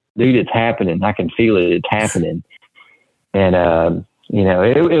cameraman, dude, it's happening. I can feel it. It's happening. And, it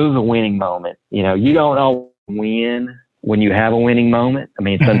was a winning moment. You don't always win when you have a winning moment. I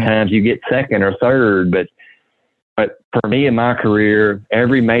mean, sometimes you get second or third, but for me in my career,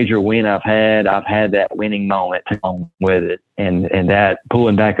 every major win I've had that winning moment to come with it. And that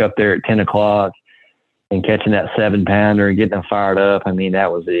pulling back up there at 10 o'clock and catching that 7-pounder and getting them fired up. I mean,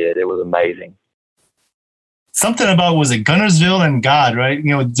 that was it. It was amazing. Something about, was it Gunnersville and God, right?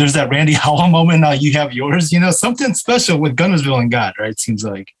 There's that Randy Howell moment. Now you have yours, something special with Gunnersville and God, right? It seems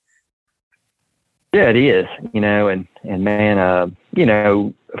like. Yeah, it is, and man,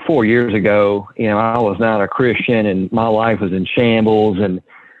 4 years ago, I was not a Christian and my life was in shambles, and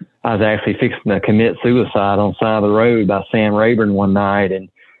I was actually fixing to commit suicide on the side of the road by Sam Rayburn one night. And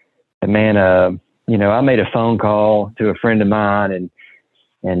man, I made a phone call to a friend of mine,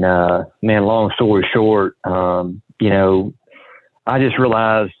 and man, long story short, I just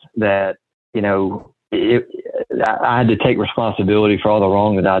realized that, I had to take responsibility for all the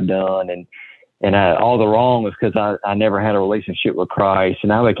wrong that I'd done. And all the wrong was because I never had a relationship with Christ,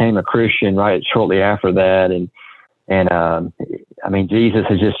 and I became a Christian right shortly after that. And I mean, Jesus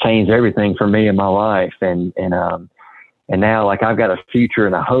has just changed everything for me in my life. And now, I've got a future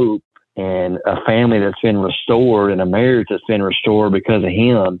and a hope and a family that's been restored and a marriage that's been restored because of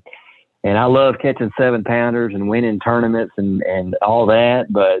him. And I love catching 7-pounders and winning tournaments and all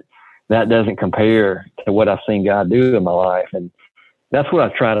that, but that doesn't compare to what I've seen God do in my life. And that's what I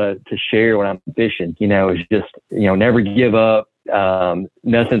try to share when I'm fishing, is just, never give up.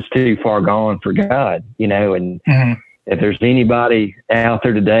 Nothing's too far gone for God, and if there's anybody out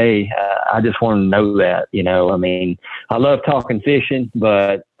there today, I just want to know that, I mean, I love talking fishing,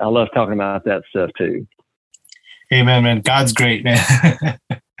 but I love talking about that stuff too. Amen, man. God's great, man.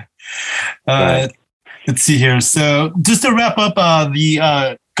 Right. Let's see here. So just to wrap up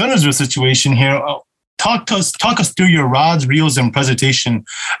the Gunnersville situation here, talk us through your rods, reels, and presentation,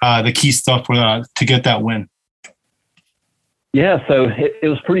 the key stuff to get that win. Yeah, so it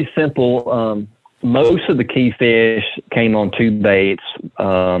was pretty simple. Most of the key fish came on 2 baits.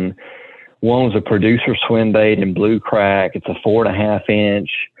 One was a producer swim bait in Blue Crack. It's a 4.5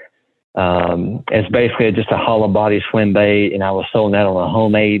 inch. It's basically just a hollow body swim bait, and I was selling that on a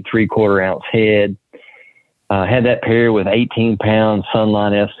homemade 3/4 ounce head. Had that paired with 18-pound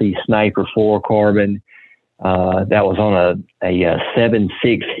Sunline FC Sniper fluorocarbon. That was on a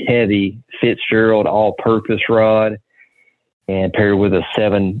 7.6 heavy Fitzgerald all-purpose rod, and paired with a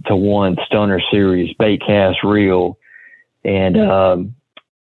 7-to-1 Stunner Series bait cast reel. And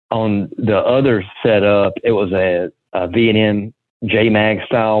on the other setup, it was a V&M J-Mag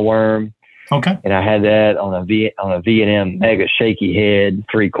style worm. Okay. And I had that on a V&M Mega Shaky Head,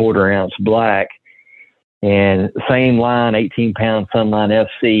 3/4 ounce black. And same line, 18-pound Sunline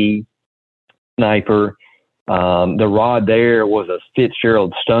FC Sniper. The rod there was a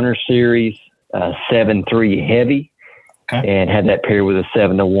Fitzgerald Stunner Series 7.3 heavy, and had that paired with a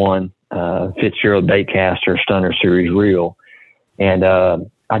 7-1 Fitzgerald Baitcaster Stunner Series reel. And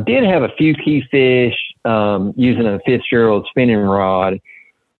I did have a few key fish using a Fitzgerald spinning rod,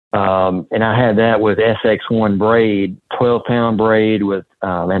 and I had that with SX1 braid, 12-pound braid with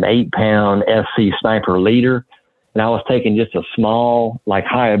an 8-pound FC Sniper leader. And I was taking just a small, like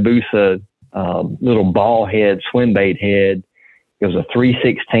Hayabusa little ball head, swim bait head. It was a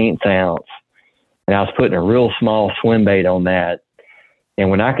 3/16 ounce. And I was putting a real small swim bait on that. And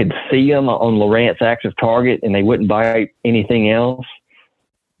when I could see them on Lowrance Active Target and they wouldn't bite anything else,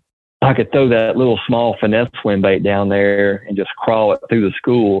 I could throw that little small finesse swim bait down there and just crawl it through the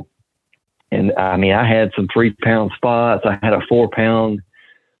school. And I mean, I had some 3-pound spots. I had a 4-pound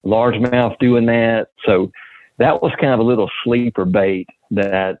largemouth doing that. So that was kind of a little sleeper bait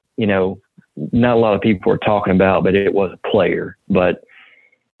that, you know, not a lot of people were talking about, but it was a player. But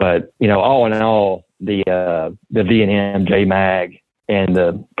you know, all in all, the V&M J-Mag and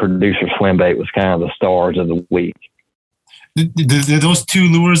the producer swim bait was kind of the stars of the week. Did those two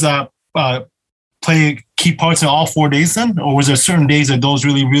lures play key parts in all 4 days then? Or was there certain days that those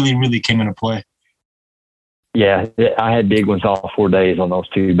really, really, really came into play? Yeah, I had big ones all 4 days on those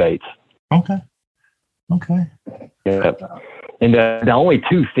two baits. Okay. Yeah. And the only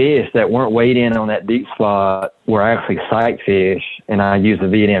two fish that weren't weighed in on that deep spot were actually sight fish, and I used a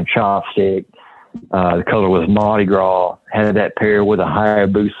V&M chopstick. The color was Mardi Gras. Had that pair with a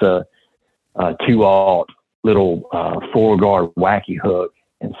Hayabusa 2-aught little 4-guard wacky hook.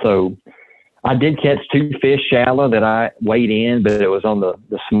 And so I did catch 2 fish shallow that I weighed in, but it was on the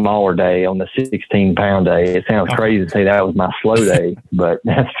smaller day, on the 16-pound day. It sounds crazy to say that was my slow day, but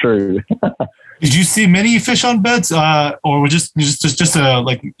that's true. Did you see many fish on beds, or just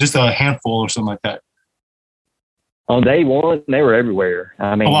a handful or something like that? On day one, they were everywhere.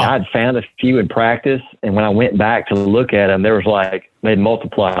 I mean, I'd found a few in practice, and when I went back to look at them, there was like they'd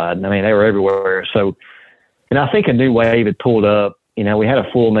multiplied. I mean, they were everywhere. So, and I think a new wave had pulled up. You know, we had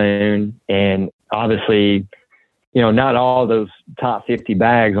a full moon, and obviously, you know, not all those top 50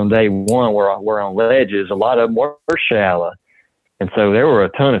 bags on day one were on ledges. A lot of them were shallow. And so there were a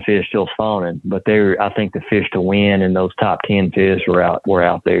ton of fish still spawning, but I think the fish to win and those top 10 fish were out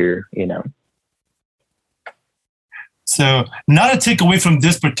there, you know. So not to take away from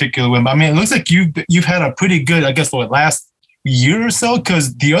this particular one, but I mean, it looks like you've had a pretty good, I guess, last year or so,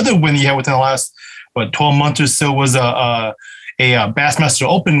 because the other win you had within the last 12 months or so was a Bassmaster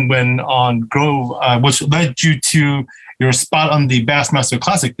Open win on Grove, which led you to your spot on the Bassmaster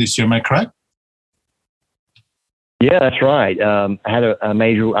Classic this year. Am I correct? Yeah, that's right. I had a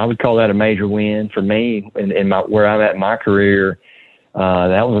major, I would call that a major win for me in where I'm at in my career.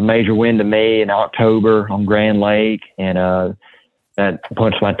 That was a major win to me in October on Grand Lake, and that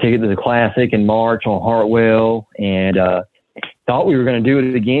punched my ticket to the Classic in March on Hartwell, and thought we were going to do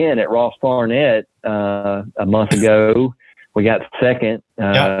it again at Ross Barnett a month ago. We got second.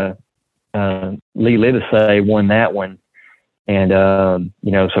 Lee Livesey won that one. And,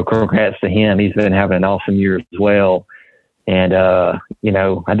 you know, so congrats to him. He's been having an awesome year as well. And, you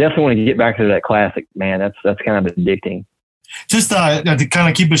know, I definitely want to get back to that Classic, man. That's kind of addicting. Just to kind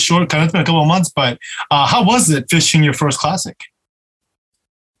of keep it short, it's been a couple of months, but how was it fishing your first Classic?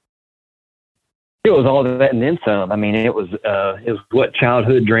 It was all that and then some. I mean, it was what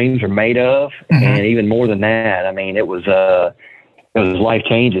childhood dreams are made of. Mm-hmm. And even more than that, I mean, it was life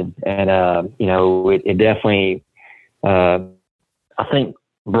changing. And, you know, it definitely, I think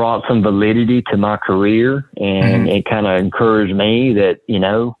brought some validity to my career, and it kind of encouraged me that, you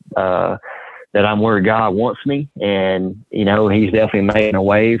know, that I'm where God wants me, and, you know, he's definitely making a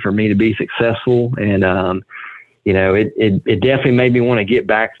way for me to be successful. And, you know, it definitely made me want to get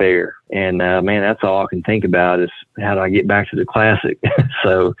back there. And, man, that's all I can think about is how do I get back to the Classic?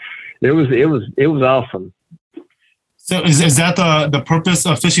 So it was awesome. So is that the purpose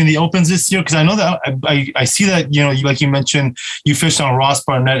of fishing the Opens this year? Because I know that I see that, you know, like you mentioned, you fished on Ross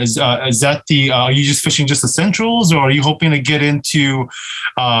Barnett. Is that are you just fishing just the Centrals, or are you hoping to get into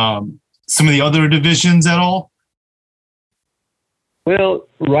some of the other divisions at all? Well,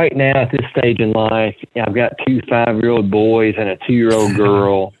 right now at this stage in life, I've got 2 5-year-old boys and a 2-year-old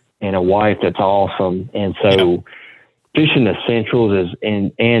girl and a wife that's awesome. And so fishing the Centrals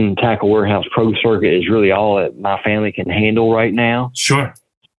and Tackle Warehouse Pro Circuit is really all that my family can handle right now. Sure.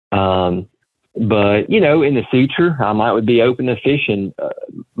 But, you know, in the future, I might be open to fishing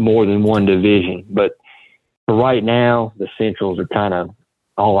more than one division. But for right now, the Centrals are kind of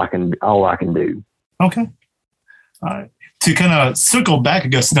all I can do. Okay. All right. To kind of circle back, I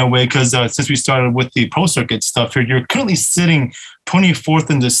guess, in a way, because since we started with the pro circuit stuff here, you're currently sitting 24th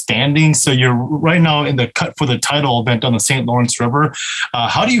in the standings. So you're right now in the cut for the title event on the St. Lawrence River.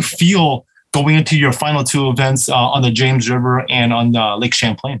 How do you feel going into your final two events on the James River and on Lake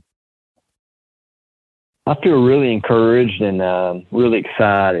Champlain? I feel really encouraged and really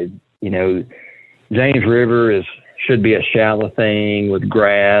excited. You know, James River should be a shallow thing with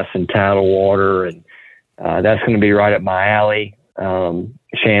grass and tidal water, and that's going to be right up my alley.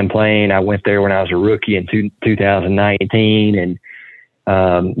 Champlain, I went there when I was a rookie in 2019, and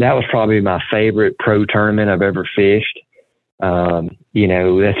that was probably my favorite pro tournament I've ever fished. You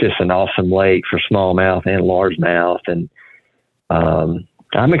know, that's just an awesome lake for smallmouth and largemouth, and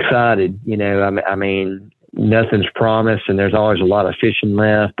I'm excited. You know, I mean, nothing's promised, and there's always a lot of fishing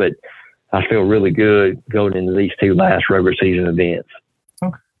left, but I feel really good going into these two last rubber season events.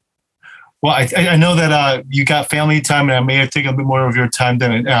 Okay. Well, I know that you got family time, and I may have taken a bit more of your time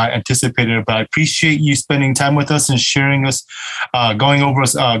than anticipated, but I appreciate you spending time with us and sharing us, going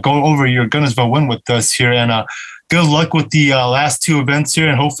over your Guntersville win with us here. And good luck with the last two events here,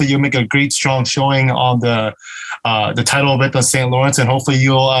 and hopefully you'll make a great, strong showing on the title event on St. Lawrence, and hopefully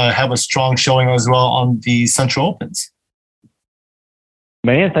you'll have a strong showing as well on the Central Opens.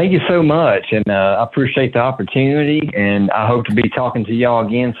 Man, thank you so much, and I appreciate the opportunity, and I hope to be talking to y'all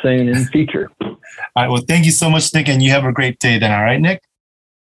again soon in the future. All right, well, thank you so much, Nick, and you have a great day then, all right, Nick?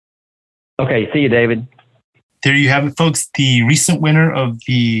 Okay, see you, David. There you have it, folks, the recent winner of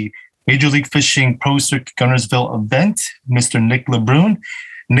the Major League Fishing Pro Circuit Guntersville event, Mr. Nick LeBrun.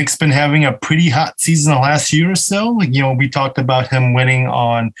 Nick's been having a pretty hot season the last year or so. You know, we talked about him winning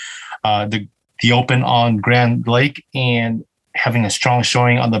on the Open on Grand Lake and having a strong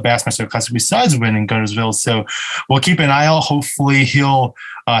showing on the Bassmaster Classic besides winning Guntersville. So we'll keep an eye out. Hopefully he'll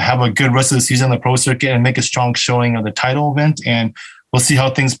have a good rest of the season on the pro circuit and make a strong showing of the title event. And we'll see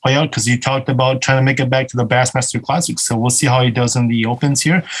how things play out, because he talked about trying to make it back to the Bassmaster Classic. So we'll see how he does in the Opens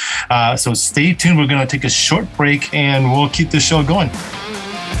here. So stay tuned. We're going to take a short break and we'll keep the show going.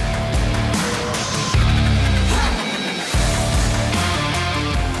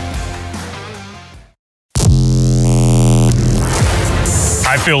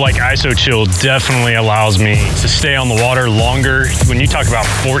 I feel like ISO-Chill definitely allows me to stay on the water longer. When you talk about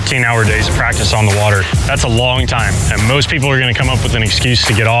 14-hour days of practice on the water, that's a long time. And most people are going to come up with an excuse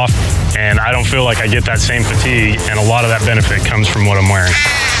to get off, and I don't feel like I get that same fatigue, and a lot of that benefit comes from what I'm wearing.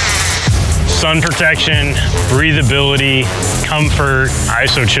 Sun protection, breathability, comfort,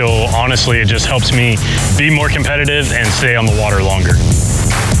 ISO-Chill, honestly, it just helps me be more competitive and stay on the water longer.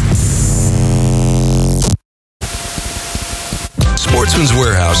 Sportsman's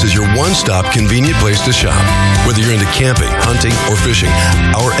Warehouse is your one-stop convenient place to shop. Whether you're into camping, hunting, or fishing,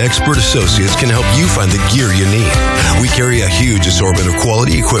 our expert associates can help you find the gear you need. We carry a huge assortment of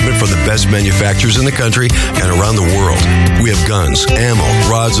quality equipment from the best manufacturers in the country and around the world. We have guns, ammo,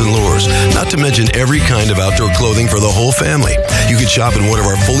 rods, and lures, not to mention every kind of outdoor clothing for the whole family. You can shop in one of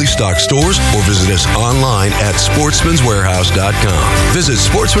our fully stocked stores or visit us online at sportsmanswarehouse.com. Visit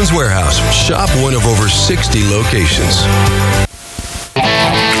Sportsman's Warehouse. Shop one of over 60 locations.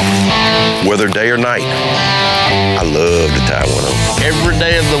 Whether day or night, I love to tie one on. Every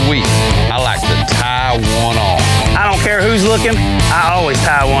day of the week, I like to tie one on. I don't care who's looking, I always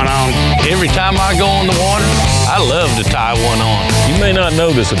tie one on. Every time I go on the water, I love to tie one on. You may not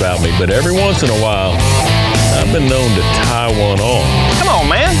know this about me, but every once in a while, I've been known to tie one on. Come on,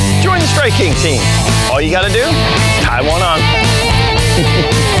 man. Join the Stray King team. All you got to do, tie one on.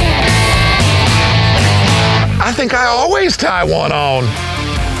 I think I always tie one on.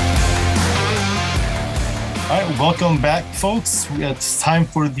 All right, welcome back, folks. It's time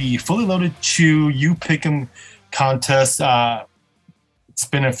for the Fully Loaded Chew You Pick 'em contest. It's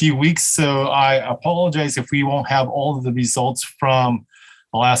been a few weeks, so I apologize if we won't have all of the results from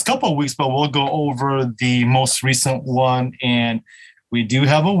the last couple of weeks, but we'll go over the most recent one, and we do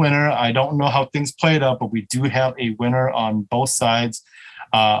have a winner. I don't know how things played out, but we do have a winner on both sides.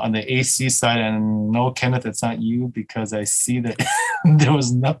 On the AC side, and no, Kenneth, it's not you, because I see that there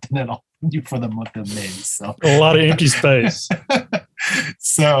was nothing at all for the month of May. So a lot of empty space.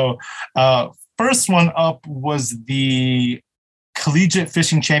 So first one up was the Collegiate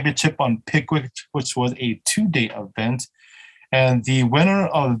Fishing Championship on Pickwick, which was a 2-day event. And the winner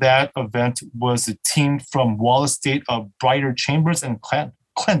of that event was a team from Wallace State of Brighter Chambers and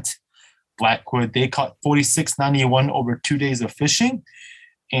Clint Blackwood. They caught 46.91 over 2 days of fishing.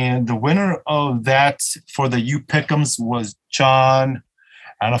 And the winner of that for the U Pick'ems was John,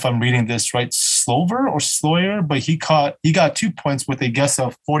 I don't know if I'm reading this right, Sloyer, but he got 2 points with a guess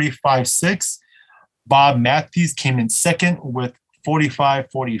of 45.6. Bob Matthews came in second with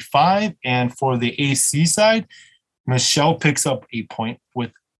 45.45. And for the AC side, Michelle picks up a point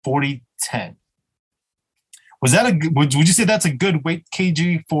with 40.10. Was that would you say that's a good weight,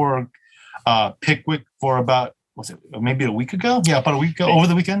 KG, for Pickwick for about, was it maybe a week ago? Yeah, about a week ago, over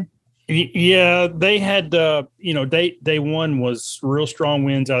the weekend. Yeah, they had, day one was real strong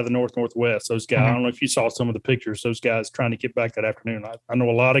winds out of the northwest. Those guys, I don't know if you saw some of the pictures, those guys trying to get back that afternoon. I know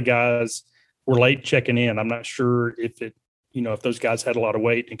a lot of guys were late checking in. I'm not sure if if those guys had a lot of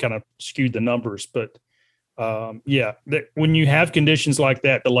weight and kind of skewed the numbers, but when you have conditions like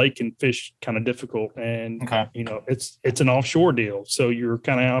that, the lake can fish kind of difficult, and it's an offshore deal, so you're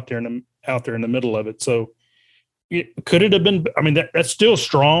kind of out there in the middle of it. So could it have been? I mean, that's still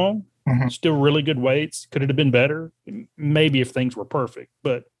strong, still really good weights. Could it have been better? Maybe if things were perfect,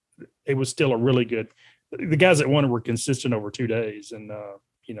 but it was still a really good. The guys that won it were consistent over 2 days, and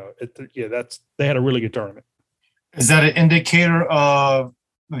they had a really good tournament. Is that an indicator of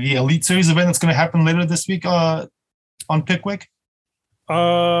the Elite Series event that's going to happen later this week on Pickwick?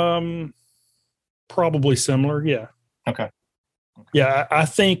 Probably similar. Yeah. Okay. Yeah, I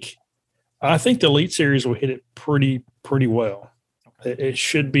think the Elite Series will hit it pretty well. Okay. It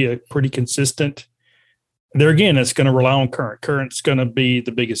should be a pretty consistent. There again, it's going to rely on current. Current's going to be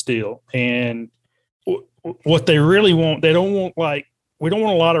the biggest deal, and what they really want, we don't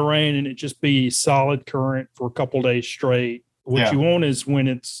want a lot of rain and it just be solid current for a couple days straight. What you want is when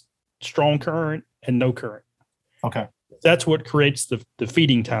it's strong current and no current. Okay. That's what creates the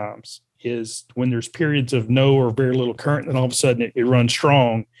feeding times, is when there's periods of no or very little current, and all of a sudden it runs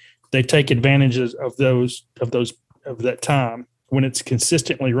strong. They take advantages of that time. When it's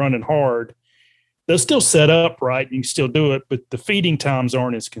consistently running hard, they'll still set up right. You can still do it, but the feeding times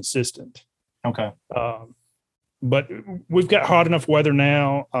aren't as consistent. Okay. But we've got hot enough weather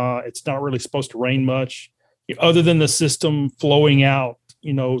now. It's not really supposed to rain much, other than the system flowing out,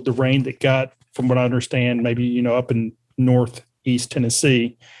 the rain that got, from what I understand, maybe, up in northeast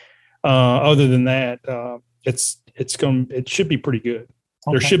Tennessee. Other than that, it should be pretty good.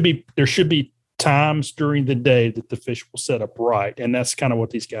 Okay. There should be times during the day that the fish will set up right. And that's kind of what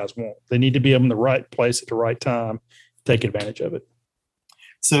these guys want. They need to be in the right place at the right time, take advantage of it.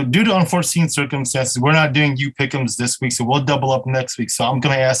 So due to unforeseen circumstances, we're not doing U Pick'ems this week, so we'll double up next week. So I'm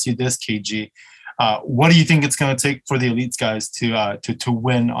going to ask you this, KG. What do you think it's going to take for the Elites guys to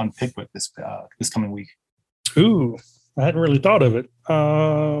win on Pickwick this coming week? Ooh, I hadn't really thought of it.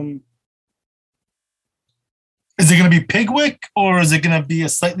 Is it going to be Pickwick, or is it going to be a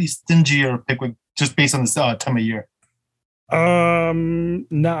slightly stingier Pickwick just based on this time of year?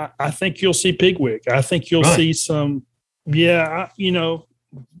 Nah, I think you'll see Pickwick. I think you'll see some. Yeah,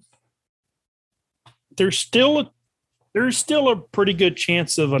 there's still a pretty good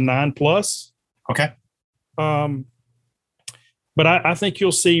chance of a 9+. Okay. But I think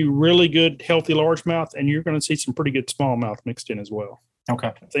you'll see really good, healthy largemouth, and you're going to see some pretty good smallmouth mixed in as well.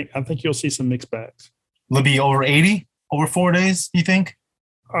 Okay. I think you'll see some mixed bags. Will it be over 80 over 4 days, you think?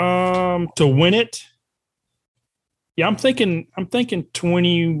 To win it? Yeah, I'm thinking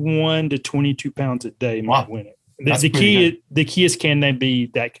 21 to 22 pounds a day might win it. The key is, can they be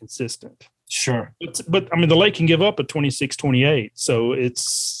that consistent? Sure. But I mean, the lake can give up at 26, 28. So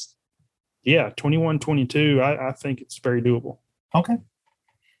it's, 21, 22. I think it's very doable. Okay.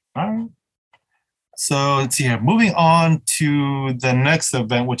 All right. So let's see here. Moving on to the next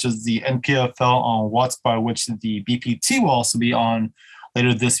event, which is the NPFL on Watts Bar, which the BPT will also be on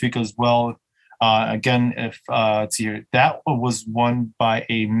later this week as well. Again, let's see here. That was won by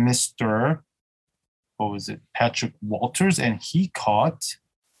a Mr. Patrick Walters, and he caught.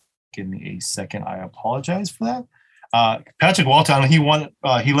 Give me a second. I apologize for that. Patrick Walters, he won.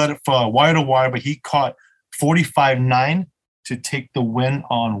 He led it for wire to wire, but he caught 45.9 to take the win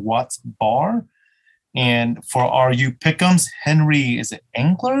on Watts Bar. And for our U Pick'ems, Henry is an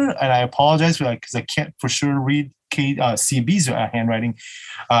angler, and I apologize for that because I can't for sure read CB's handwriting.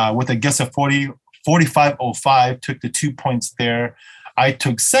 With a guess of 45.05, took the 2 points there. I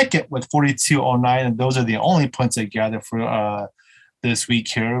took second with 42.09, and those are the only points I gathered for this week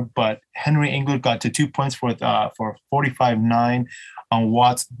here. But Henry Engler got to 2 points for 45.9 on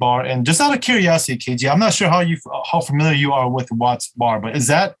Watts Bar. And just out of curiosity, KG, I'm not sure how familiar you are with Watts Bar, but is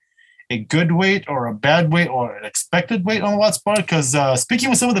that a good weight or a bad weight or an expected weight on Watts Bar? Because speaking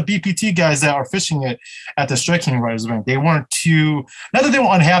with some of the BPT guys that are fishing it at the Striking Riders event, they weren't not that they were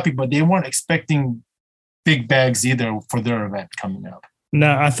unhappy, but they weren't expecting big bags either for their event coming up.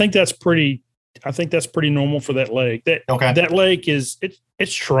 No, I think that's pretty normal for that lake. That lake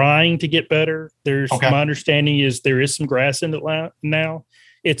it's trying to get better. My understanding is there is some grass in it now.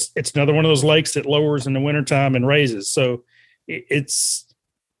 It's another one of those lakes that lowers in the wintertime and raises. So it's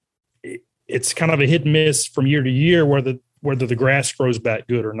kind of a hit and miss from year to year whether the grass grows back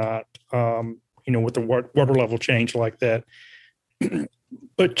good or not. With the water level change like that.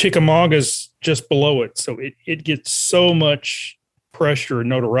 But Chickamauga's just below it, so it gets so much pressure and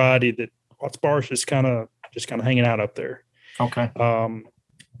notoriety that Watts Bar is just kind of hanging out up there. Okay.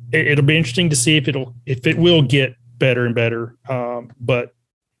 It'll be interesting to see if it will get better and better, but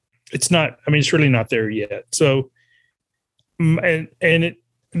it's not. I mean, it's really not there yet. So, the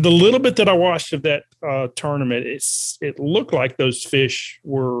little bit that I watched of that tournament, it looked like those fish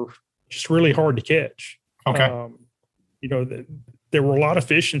were just really hard to catch. Okay. There were a lot of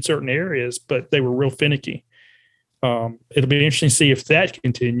fish in certain areas, but they were real finicky. It'll be interesting to see if that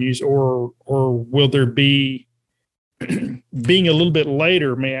continues, or will there be being a little bit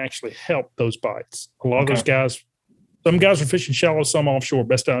later may actually help those bites. A lot of those guys, some guys are fishing shallow, some offshore.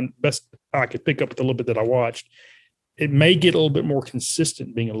 Best I could pick up with a little bit that I watched. It may get a little bit more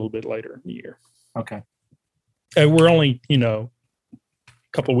consistent being a little bit later in the year. Okay. We're only, a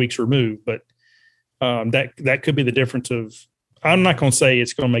couple of weeks removed, but that could be the difference of, I'm not going to say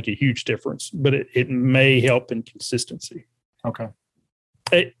it's going to make a huge difference, but it may help in consistency. Okay.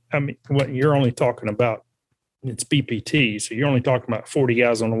 What you're only talking about, it's BPT, so you're only talking about 40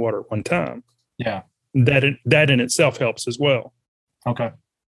 guys on the water at one time. Yeah. That in itself helps as well. Okay.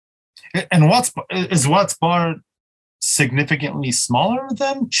 And is Watts Bar significantly smaller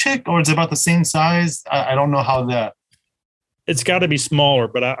than Chick, or is it about the same size? I don't know how that. It's got to be smaller,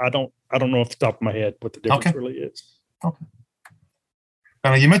 but I don't know off the top of my head what the difference really is. Okay.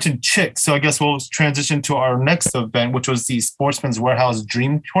 You mentioned Chick, so I guess we'll transition to our next event, which was the Sportsman's Warehouse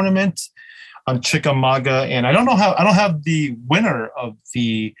Dream Tournament on Chickamauga. And I don't have the winner of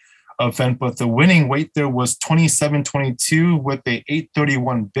the event, but the winning weight there was 27.22 with a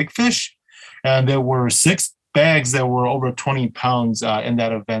 831 big fish, and there were 6 bags that were over 20 pounds in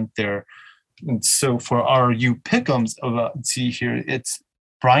that event there. And so for our pick'ems, let's see here, it's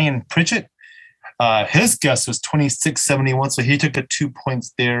Brian Pritchett. His guess was 26.71, so he took the 2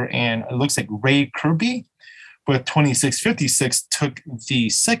 points there. And it looks like Ray Kirby with 26.56 took the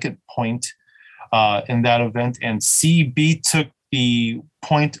second point in that event. And CB took the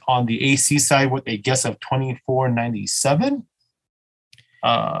point on the AC side with a guess of 24.97.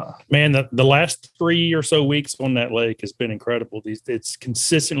 Man, the last 3 or so weeks on that lake has been incredible. It's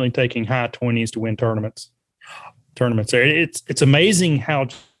consistently taking high 20s to win tournaments. It's amazing how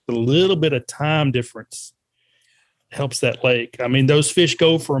a little bit of time difference helps that lake. I mean, those fish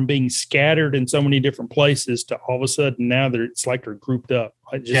go from being scattered in so many different places to all of a sudden now it's like they're grouped up.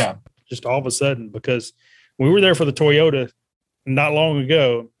 Just all of a sudden, because we were there for the Toyota not long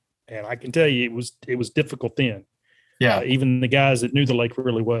ago, and I can tell you it was difficult then. Yeah. Even the guys that knew the lake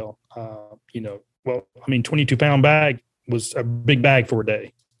really well, 22-pound bag was a big bag for a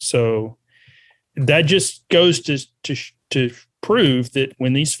day. So that just goes to prove that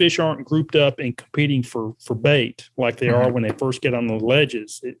when these fish aren't grouped up and competing for bait like they are when they first get on the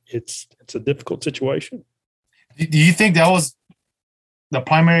ledges, it's a difficult situation. Do you think that was the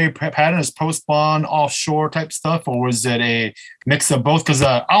primary pattern, is post-spawn, offshore type stuff, or was it a mix of both? Because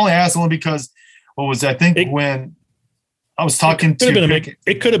I only asked only because when I was talking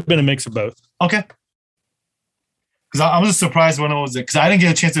it could have been a mix of both. Okay. Because I was just surprised when it was, because I didn't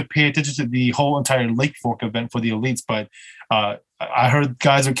get a chance to pay attention to the whole entire Lake Fork event for the elites, but I heard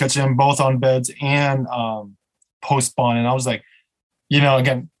guys were catching them both on beds and post spawn, and I was like,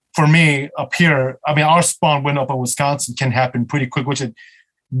 again, for me up here, I mean, our spawn window up in Wisconsin can happen pretty quick, which it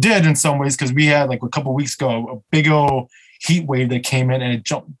did in some ways, because we had like a couple of weeks ago a big old heat wave that came in and it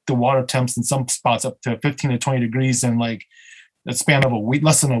jumped the water temps in some spots up to 15 to 20 degrees in like the span of a week,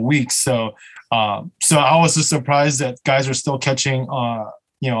 less than a week. So I was just surprised that guys are still catching, a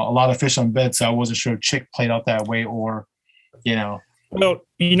lot of fish on bed. So I wasn't sure Chick played out that way or, Well,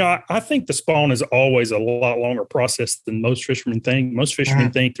 I think the spawn is always a lot longer process than most fishermen think. Most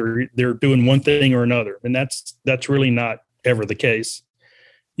fishermen think they're doing one thing or another, and that's really not ever the case.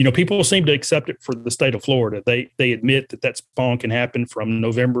 People seem to accept it for the state of Florida. They admit that spawn can happen from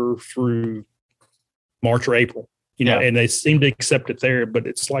November through March or April. And they seem to accept it there, but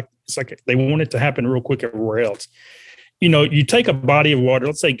it's like they want it to happen real quick everywhere else. You take a body of water,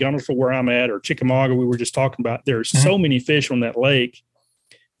 let's say Guntersville, where I'm at, or Chickamauga, we were just talking about, there's so many fish on that lake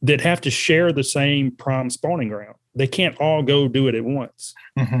that have to share the same prime spawning ground. They can't all go do it at once.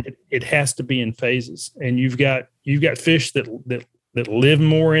 It has to be in phases. And you've got fish that that live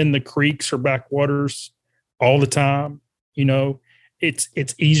more in the creeks or backwaters all the time, you know, it's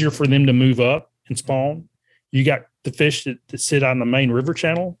easier for them to move up and spawn. You got the fish that sit on the main river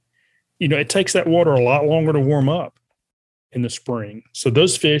channel. You know, it takes that water a lot longer to warm up in the spring. So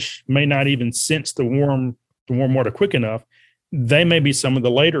those fish may not even sense the warm water quick enough. They may be some of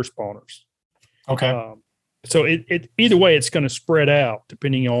the later spawners. Okay. So it either way, it's going to spread out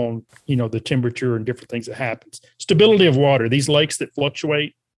depending on, you know, the temperature and different things that happens. Stability of water, these lakes that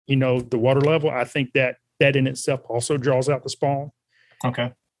fluctuate, you know, the water level, I think that in itself also draws out the spawn.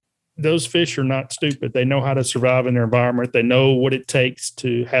 Okay. Those fish are not stupid. They know how to survive in their environment. They know what it takes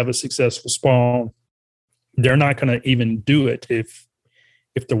to have a successful spawn. They're not going to even do it if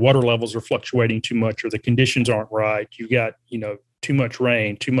the water levels are fluctuating too much or the conditions aren't right. You got, you know, too much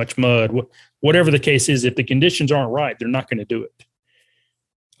rain, too much mud, whatever the case is. If the conditions aren't right, they're not going to do it.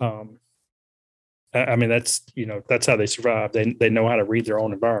 I mean, that's, you know, that's how they survive. They know how to read their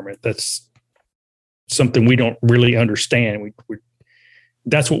own environment. That's something we don't really understand. We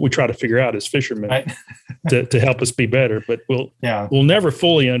that's what we try to figure out as fishermen, right? to help us be better. But we'll never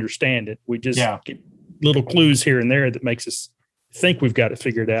fully understand it. We just get little clues here and there that makes us think we've got it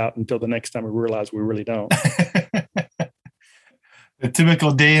figured out until the next time we realize we really don't. The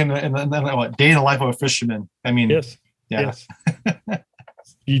typical day in the life of a fisherman. I mean, yes.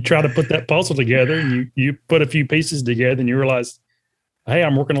 You try to put that puzzle together, and you put a few pieces together, and you realize, hey,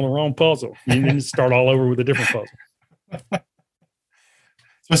 I'm working on the wrong puzzle. You need to start all over with a different puzzle.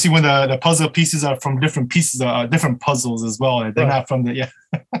 Especially when the puzzle pieces are from different pieces, different puzzles as well. They're not from the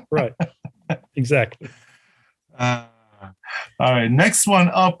Right. Exactly. All right. Next one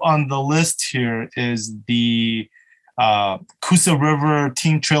up on the list here is the Coosa River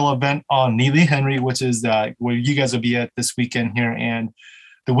Team Trail event on Neely Henry, which is where you guys will be at this weekend here. And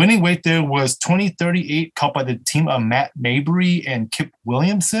the winning weight there was 2038, caught by the team of Matt Mabry and Kip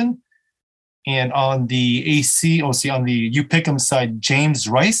Williamson. And on the on the U Pick'em side, James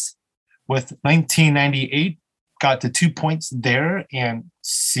Rice with 1998 got the 2 points there. And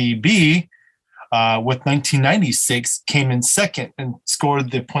CB with 1996 came in second and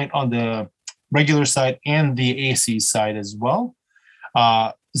scored the point on the regular side and the AC side as well.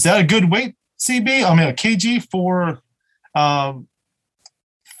 Is that a good weight, CB? I mean, a kg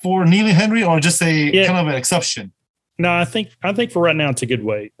for Neely Henry, or just kind of an exception? No, I think for right now it's a good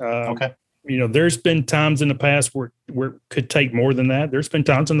weight. Okay. You know, there's been times in the past where it could take more than that. There's been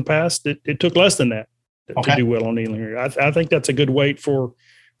times in the past that it took less than that to do well on Neely Henry. I think that's a good weight for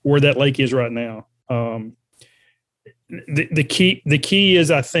where that lake is right now. The key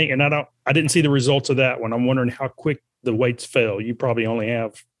is, I think, and I didn't see the results of that one. I'm wondering how quick the weights fell. You probably only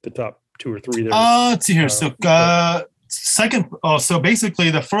have the top 2 or 3 there. Let's see here. So second. So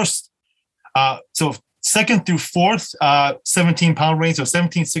basically the first. So second through fourth, 17-pound range. So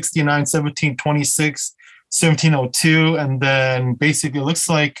 1769, 1726, 1702, and then basically it looks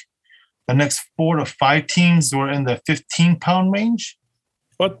like the next 4 to 5 teams were in the 15-pound range.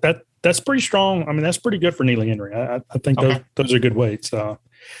 But that's pretty strong. I mean, that's pretty good for Neely Henry. I think those are good weights.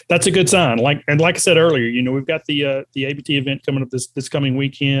 That's a good sign. Like I said earlier, you know, we've got the ABT event coming up this coming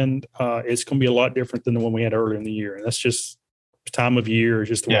weekend. It's going to be a lot different than the one we had earlier in the year, and that's just time of year,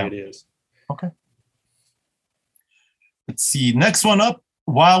 just the way it is. Okay. Let's see. Next one up,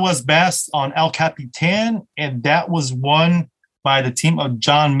 Wild West Bass on El Capitan, and that was won by the team of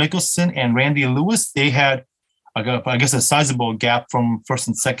John Mickelson and Randy Lewis. They had, I guess, a sizable gap from first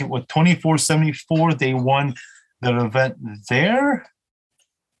and second with 24.74. They won the event there.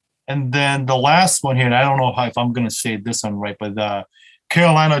 And then the last one here, and I don't know if I'm going to say this one right, but the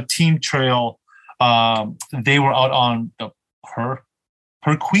Carolina Team Trail, they were out on the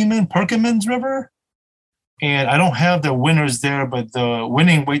Perkins River. And I don't have the winners there, but the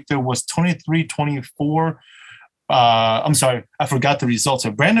winning weight there was 23.24. I'm sorry, I forgot the results.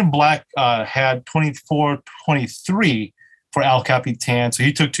 So Brandon Black had 24.23 for El Capitan. So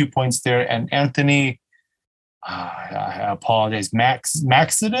he took 2 points there. And Anthony, I apologize,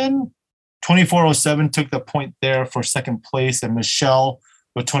 Maxiden, 24.07 took the point there for second place. And Michelle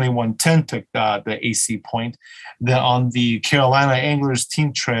with 21.10 took the AC point. Then on the Carolina Anglers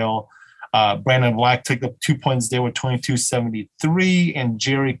Team Trail, Brandon Black took the 2 points there with 22.73, and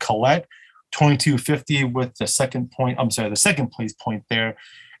Jerry Collette 22.50 with the second place point there.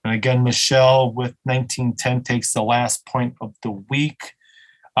 And again, Michelle with 19.10 takes the last point of the week.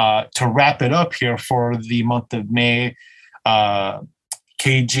 To wrap it up here for the month of May,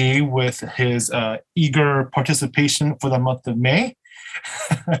 KG with his eager participation for the month of May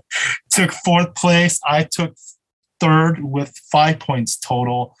took fourth place. I took third with 5 points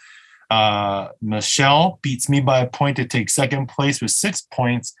total. Michelle beats me by a point to take second place with 6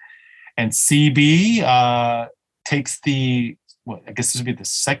 points. And CB takes I guess this would be the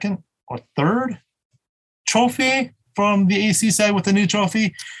second or third trophy from the AC side with the new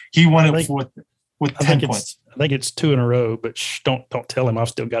trophy. He won it with 10 points. I think it's 2 in a row, but don't tell him I've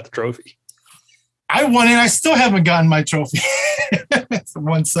still got the trophy. I won it. I still haven't gotten my trophy. It's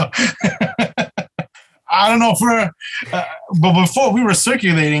one, so I don't know but before we were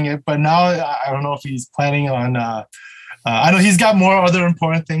circulating it, but now I don't know if he's planning on. I know he's got more other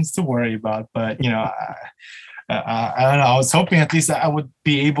important things to worry about, but I don't know. I was hoping at least I would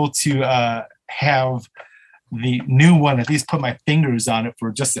be able to have the new one, at least put my fingers on it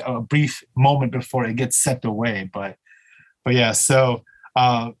for just a brief moment before it gets sent away. But yeah, so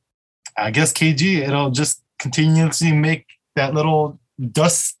I guess KG, it'll just continuously make that little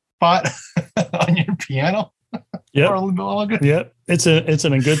dust spot on your piano. Yeah, for a little bit longer. Yep, it's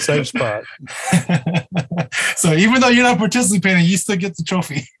in a good safe spot. So even though you're not participating, you still get the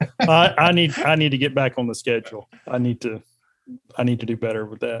trophy. I need to get back on the schedule. I need to do better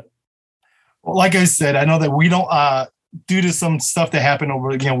with that. Well, like I said, I know that we don't, due to some stuff that happened over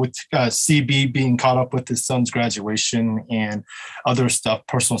again with CB being caught up with his son's graduation and other stuff,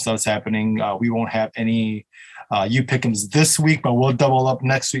 personal stuff that's happening. We won't have any you pick'ems this week, but we'll double up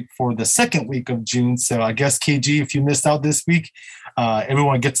next week for the second week of June. So I guess KG, if you missed out this week,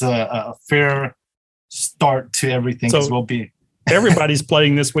 everyone gets a fair start to everything. So we'll be everybody's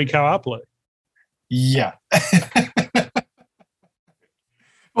playing this week how I play. Yeah.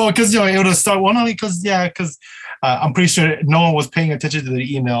 Well, because it'll start only because I'm pretty sure no one was paying attention to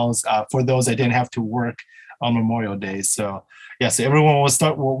the emails for those that didn't have to work on Memorial Day. So so everyone will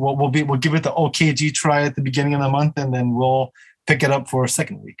start. We'll give it the OKG try at the beginning of the month, and then we'll pick it up for a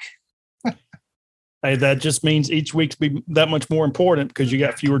second week. Hey, that just means each week's be that much more important because you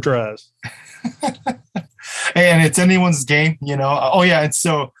got fewer tries. And it's anyone's game, and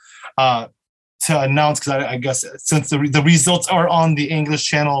so. To announce, because I guess since the results are on the English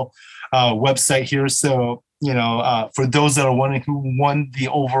Channel website here, so for those that are wondering who won the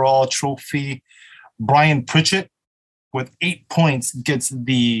overall trophy, Brian Pritchett with 8 points gets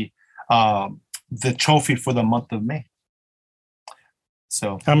the trophy for the month of May.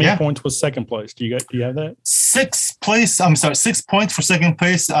 So how many points was second place? Do you have that? 6 points for second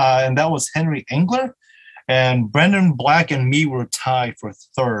place, and that was Henry Engler. And Brendan Black and me were tied for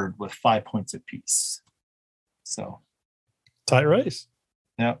third with 5 points apiece. So tight race.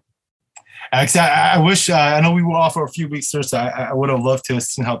 Yeah. Actually, I wish, I know we were off for a few weeks there, so I would have loved to have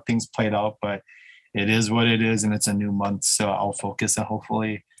seen how things played out, but it is what it is, and it's a new month. So I'll focus on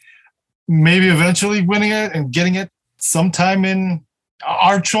hopefully maybe eventually winning it and getting it sometime in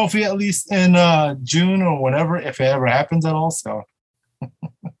our trophy, at least in June or whatever, if it ever happens at all. So.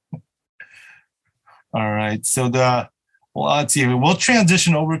 All right. So let's see. We'll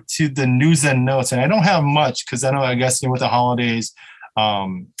transition over to the news and notes. And I don't have much because I guess with the holidays,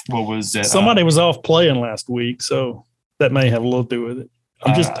 what was it? Somebody was off playing last week, so that may have a little to do with it.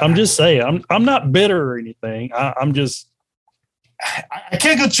 I'm just saying. I'm not bitter or anything. I'm just. I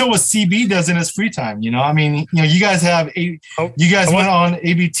can't control what CB does in his free time. You guys have you guys went on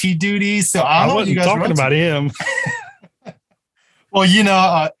ABT duty, so I wasn't talking about him.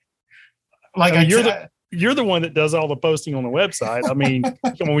 Well, like you're the one that does all the posting on the website. I mean,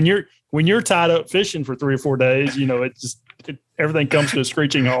 when you're tied up fishing for 3 or 4 days, everything comes to a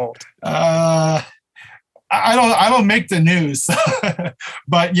screeching halt. I don't make the news,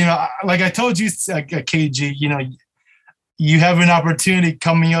 but like I told you, KG, you have an opportunity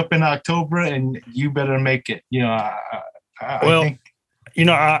coming up in October, and you better make it. I think.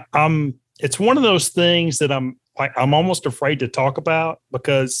 It's one of those things that I'm almost afraid to talk about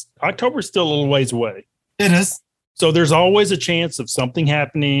because October's still a little ways away. It is. So there's always a chance of something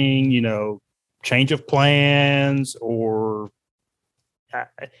happening, change of plans, or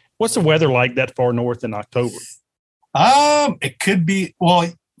what's the weather like that far north in October? It could be, well,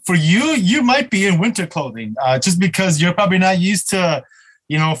 for you might be in winter clothing, just because you're probably not used to,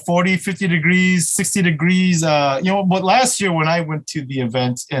 40, 50 degrees, 60 degrees. But last year when I went to the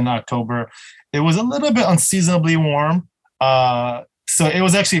event in October, it was a little bit unseasonably warm. So it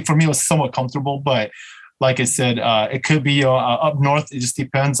was actually, for me, it was somewhat comfortable. But like I said, it could be up north. It just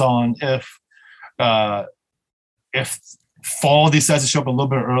depends on if fall decides to show up a little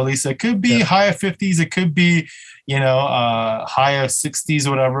bit early. So it could be high of 50s. It could be, high of 60s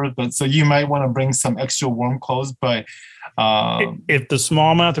or whatever. But so you might want to bring some extra warm clothes. But if the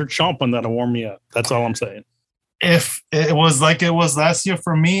smallmouth are chomping, that'll warm me up. That's all I'm saying. If it was like it was last year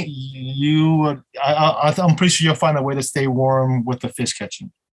for me, I'm pretty sure you'll find a way to stay warm with the fish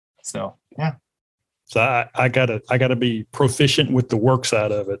catching. So yeah. So I gotta be proficient with the work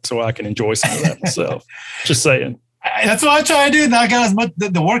side of it so I can enjoy some of that myself. Just saying. That's what I try to do. Knock out as much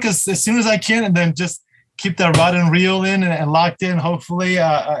the work as soon as I can, and then just keep that rod and reel in and locked in. Hopefully,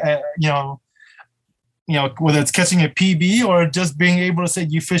 whether it's catching a PB or just being able to say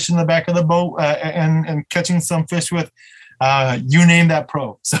you fish in the back of the boat and catching some fish with you name that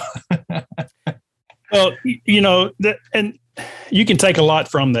pro. So, well, and you can take a lot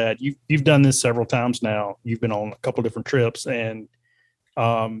from that. You've done this several times now. You've been on a couple of different trips, and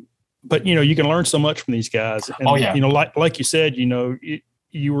but you can learn so much from these guys. And, like you said,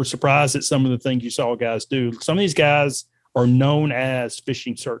 you were surprised at some of the things you saw guys do. Some of these guys are known as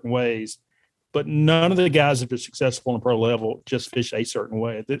fishing certain ways, but none of the guys that are successful on a pro level just fish a certain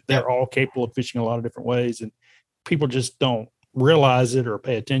way. They're all capable of fishing a lot of different ways, and people just don't realize it or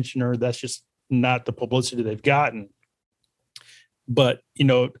pay attention, or that's just not the publicity they've gotten. But,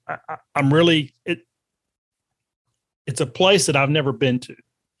 I'm really it's a place that I've never been to.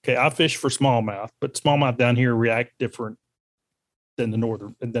 Okay, I fish for smallmouth, but smallmouth down here react different than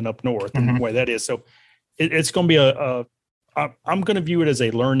than up north, and the way that is. So it's going to be I'm going to view it as a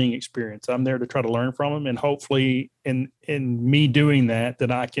learning experience. I'm there to try to learn from them, and hopefully in me doing that,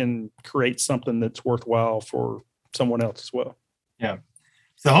 then I can create something that's worthwhile for someone else as well. Yeah.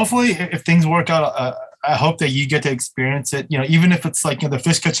 So hopefully if things work out, I hope that you get to experience it, even if it's like, the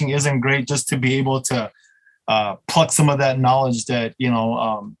fish catching isn't great, just to be able to pluck some of that knowledge that,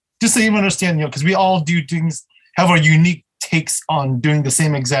 just so you understand, because we all do things, have our unique takes on doing the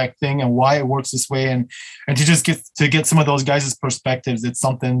same exact thing and why it works this way. And to just get some of those guys' perspectives, it's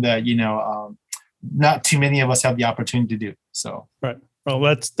something that, not too many of us have the opportunity to do. So, right. Well,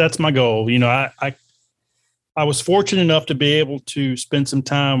 that's my goal. I was fortunate enough to be able to spend some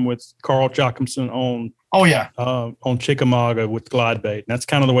time with Carl Jacobson on Chickamauga with glide bait. And that's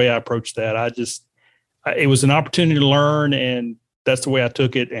kind of the way I approached that. It was an opportunity to learn, and that's the way I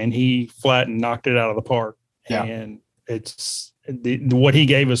took it. And he flat and knocked it out of the park. Yeah. And it's what he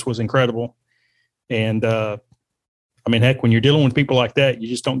gave us was incredible. And heck, when you're dealing with people like that, you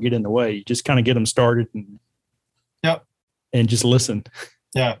just don't get in the way. You just kind of get them started and just listen.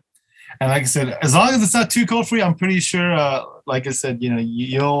 Yeah. And like I said, as long as it's not too cold for you, I'm pretty sure, like I said,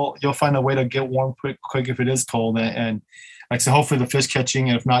 you'll find a way to get warm quick if it is cold. And like I said, hopefully the fish catching,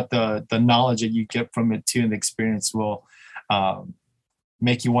 and if not the knowledge that you get from it too, and the experience will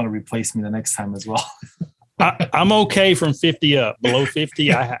make you want to replace me the next time as well. I'm okay from 50 up. Below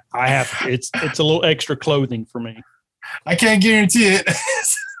 50, I have it's a little extra clothing for me. I can't guarantee it.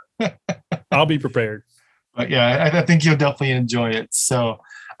 I'll be prepared. But yeah, I think you'll definitely enjoy it. So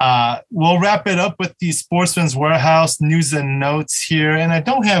we'll wrap it up with the Sportsman's Warehouse news and notes here. And I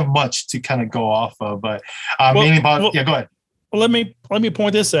don't have much to kind of go off of, but mainly about, go ahead. Well, let me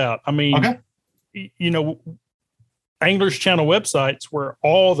point this out. Okay. Anglers Channel website's where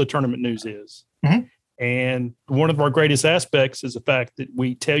all the tournament news is. Mm-hmm. And one of our greatest aspects is the fact that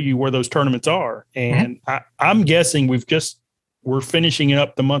we tell you where those tournaments are. And I'm guessing we're finishing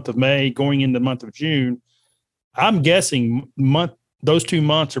up the month of May, going into the month of June. I'm guessing those 2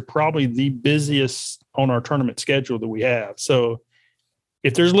 months are probably the busiest on our tournament schedule that we have. So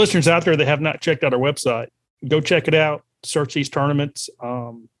if there's listeners out there that have not checked out our website, go check it out, search these tournaments.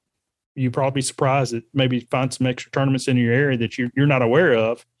 You'll probably be surprised that maybe find some extra tournaments in your area that you're not aware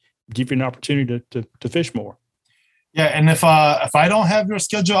of, give you an opportunity to fish more. Yeah. And if I don't have your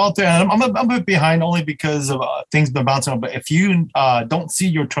schedule out there, and I'm a bit behind only because of things been bouncing up, but if you don't see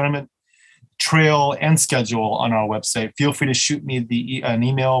your tournament trail and schedule on our website, feel free to shoot me an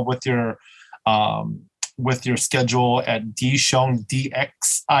email with your schedule at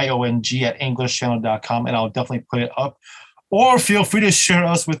dxiong@anglerschannel.com, and I'll definitely put it up. Or feel free to share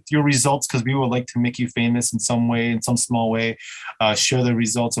us with your results, because we would like to make you famous in some way, in some small way. Share the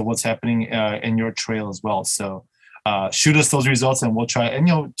results of what's happening in your trail as well. So shoot us those results, and we'll try. And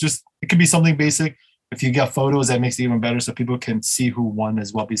it could be something basic. If you got photos, that makes it even better, so people can see who won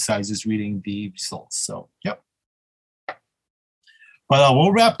as well, besides just reading the results. So, yep. But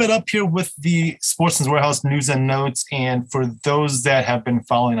we'll wrap it up here with the Sportsman's Warehouse news and notes. And for those that have been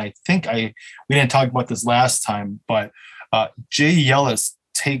following, I think we didn't talk about this last time, but Jay Yelas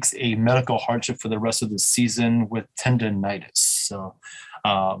takes a medical hardship for the rest of the season with tendonitis. So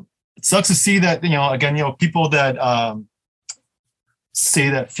it sucks to see that, people that say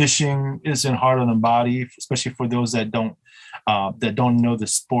that fishing isn't hard on the body, especially for those that don't know the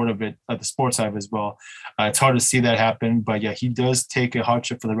sport of it, the sports side as well. It's hard to see that happen, but yeah, he does take a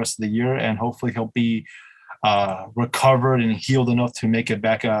hardship for the rest of the year, and hopefully he'll be recovered and healed enough to make it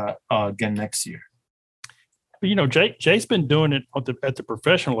back again next year. Jay's been doing it at the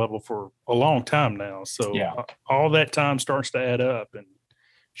professional level for a long time now. So all that time starts to add up, and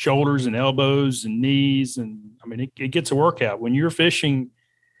shoulders and elbows and knees. And I mean, it gets a workout when you're fishing,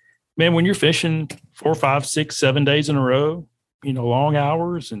 man, when you're fishing 4, 5, 6, 7 days in a row, long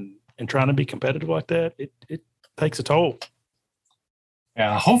hours and trying to be competitive like that, it takes a toll.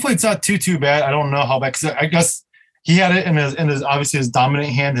 Yeah. Hopefully it's not too bad. I don't know how bad, because I guess he had it in his obviously his dominant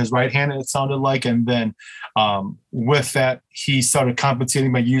hand, his right hand, it sounded like. And then with that, he started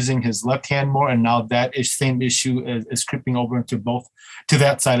compensating by using his left hand more. And now that same issue is creeping over to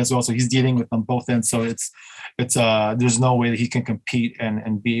that side as well. So he's dealing with them both ends. So it's there's no way that he can compete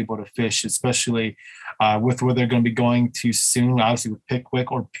and be able to fish, especially with where they're going to be going to soon, obviously with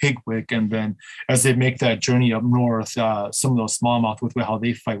Pigwick. And then as they make that journey up north, some of those smallmouth with how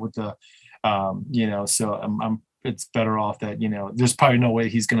they fight with the, so it's better off that, there's probably no way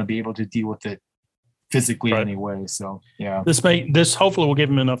he's going to be able to deal with it physically anyway. So, yeah. This hopefully will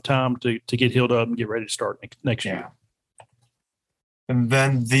give him enough time to get healed up and get ready to start next year. And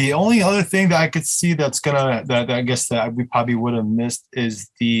then the only other thing that I could see that I guess that we probably would have missed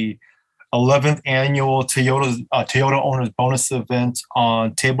is the 11th annual Toyota Owners Bonus event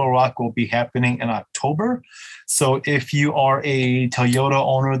on Table Rock will be happening in October. So if you are a Toyota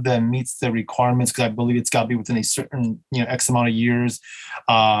owner that meets the requirements, because I believe it's got to be within a certain X amount of years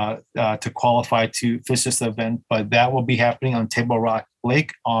to qualify to fish this event, but that will be happening on Table Rock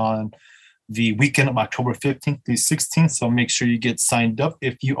Lake on the weekend of October 15th through 16th. So make sure you get signed up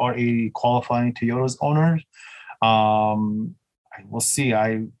if you are a qualifying Toyota's owner. We'll see.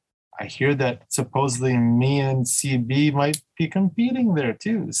 I hear that supposedly me and CB might be competing there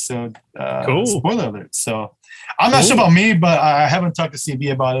too. So cool. Spoiler alert. So I'm not sure about me, but I haven't talked to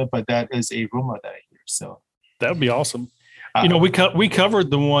CB about it, but that is a rumor that I hear. So that would be awesome. We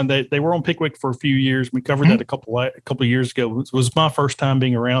covered the one that they were on Pickwick for a few years. We covered that a couple of years ago. It was my first time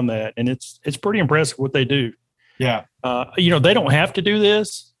being around that, and it's pretty impressive what they do. Yeah. They don't have to do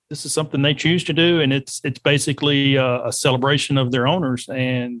this. This is something they choose to do, and it's basically a celebration of their owners,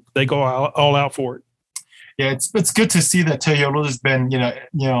 and they go all out for it. Yeah, it's good to see that Toyota has been,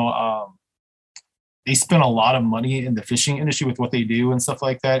 they spend a lot of money in the fishing industry with what they do and stuff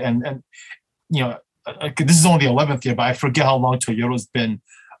like that, and this is only the 11th year, but I forget how long Toyota's been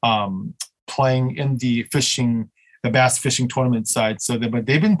playing in the bass fishing tournament side. But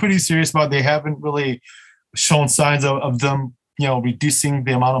they've been pretty serious about it. They haven't really shown signs of them reducing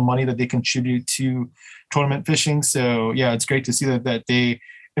the amount of money that they contribute to tournament fishing. So yeah, it's great to see that they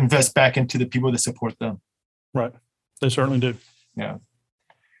invest back into the people that support them. Right. They certainly do. Yeah.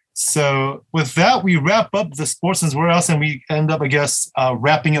 So with that, we wrap up the Sportsman's Warehouse, and we end up, I guess,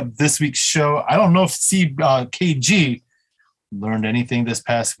 wrapping up this week's show. I don't know if KG learned anything this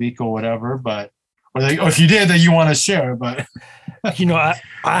past week or whatever, but or if you did that you want to share, but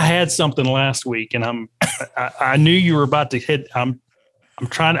I had something last week, and I knew you were about to hit.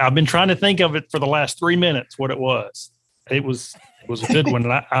 I've been trying to think of it for the last 3 minutes. What it was. It was a good one.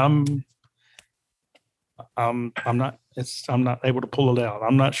 And I'm not able to pull it out.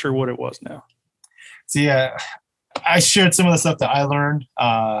 I'm not sure what it was now. So yeah, I shared some of the stuff that I learned.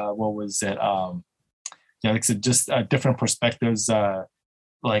 What was it? Like I said, just different perspectives.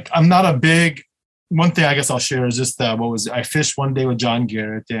 Like I'm not a big. One thing I guess I'll share is just I fished one day with John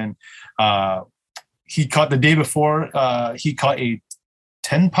Garrett, and he caught the day before. He caught a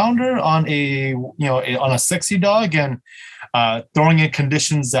 10-pounder on on a sexy dog, and throwing in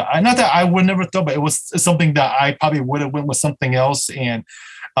conditions that not that I would never throw, but it was something that I probably would have went with something else. And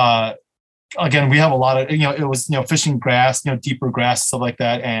again, we have a lot of it was fishing grass, deeper grass, stuff like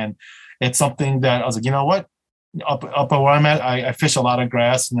that, and it's something that I was like, you know what. Up where I'm at, I fish a lot of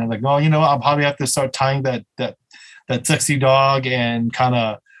grass, and I'm like, I'll probably have to start tying that sexy dog and kind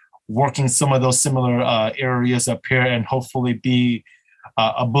of working some of those similar areas up here, and hopefully be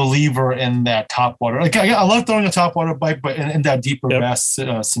a believer in that topwater. Like I love throwing a topwater bite, but in that deeper grass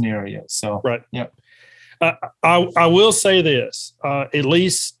scenario. So right, yeah. I will say this: at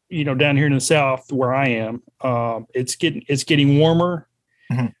least down here in the south where I am, it's getting warmer.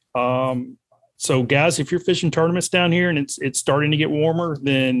 Mm-hmm. So guys, if you're fishing tournaments down here and it's starting to get warmer,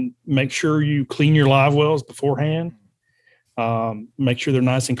 then make sure you clean your live wells beforehand. Make sure they're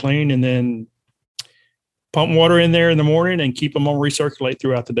nice and clean, and then pump water in there in the morning and keep them on recirculate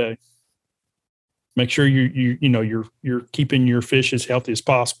throughout the day. Make sure you're keeping your fish as healthy as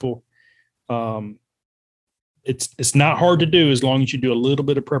possible. It's not hard to do as long as you do a little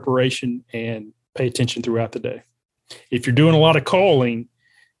bit of preparation and pay attention throughout the day. If you're doing a lot of calling,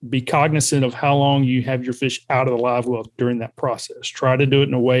 be cognizant of how long you have your fish out of the live well during that process. Try to do it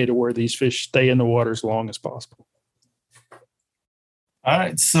in a way to where these fish stay in the water as long as possible. All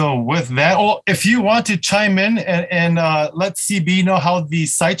right. So with that, if you want to chime in and let CB know how the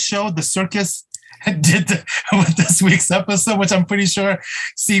sideshow, the circus, did with this week's episode, which I'm pretty sure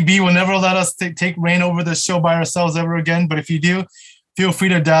CB will never let us take reign over the show by ourselves ever again. But if you do, feel free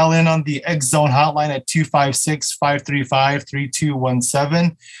to dial in on the X Zone hotline at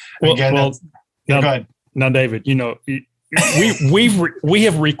 256-535-3217. Again, go ahead. Now, David, we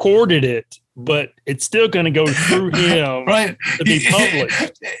have recorded it, but it's still going to go through him right. to be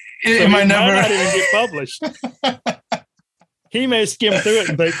published. It might never not even get published. He may skim through it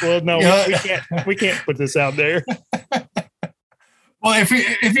and think, "Well, no, we can't put this out there." Well, if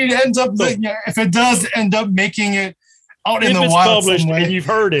it ends up, if it does end up making it out in the wild, published and you've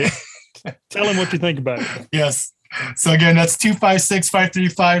heard it, tell him what you think about it. Yes. So again, that's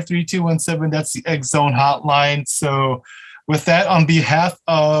 256-535-3217. That's the X Zone hotline. So with that, on behalf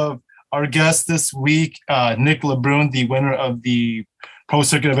of our guest this week, Nick LeBrun, the winner of the Pro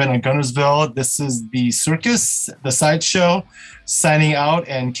Circuit event in Guntersville. This is the circus, the sideshow, signing out.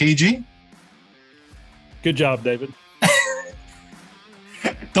 And KG, good job, David.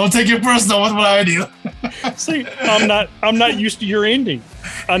 Don't take it personal. What would I do? See, I'm not used to your ending.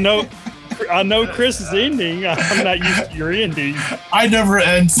 I know Chris's ending. I'm not used to your ending. I never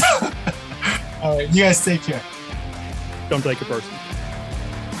end. All right, you guys take care. Don't take it personal.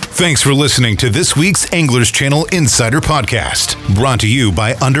 Thanks for listening to this week's Anglers Channel Insider Podcast. Brought to you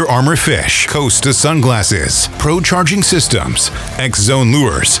by Under Armour Fish, Costa Sunglasses, Pro Charging Systems, X Zone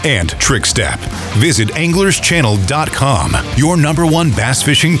Lures, and Trickstep. Visit anglerschannel.com, your #1 bass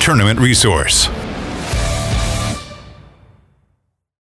fishing tournament resource.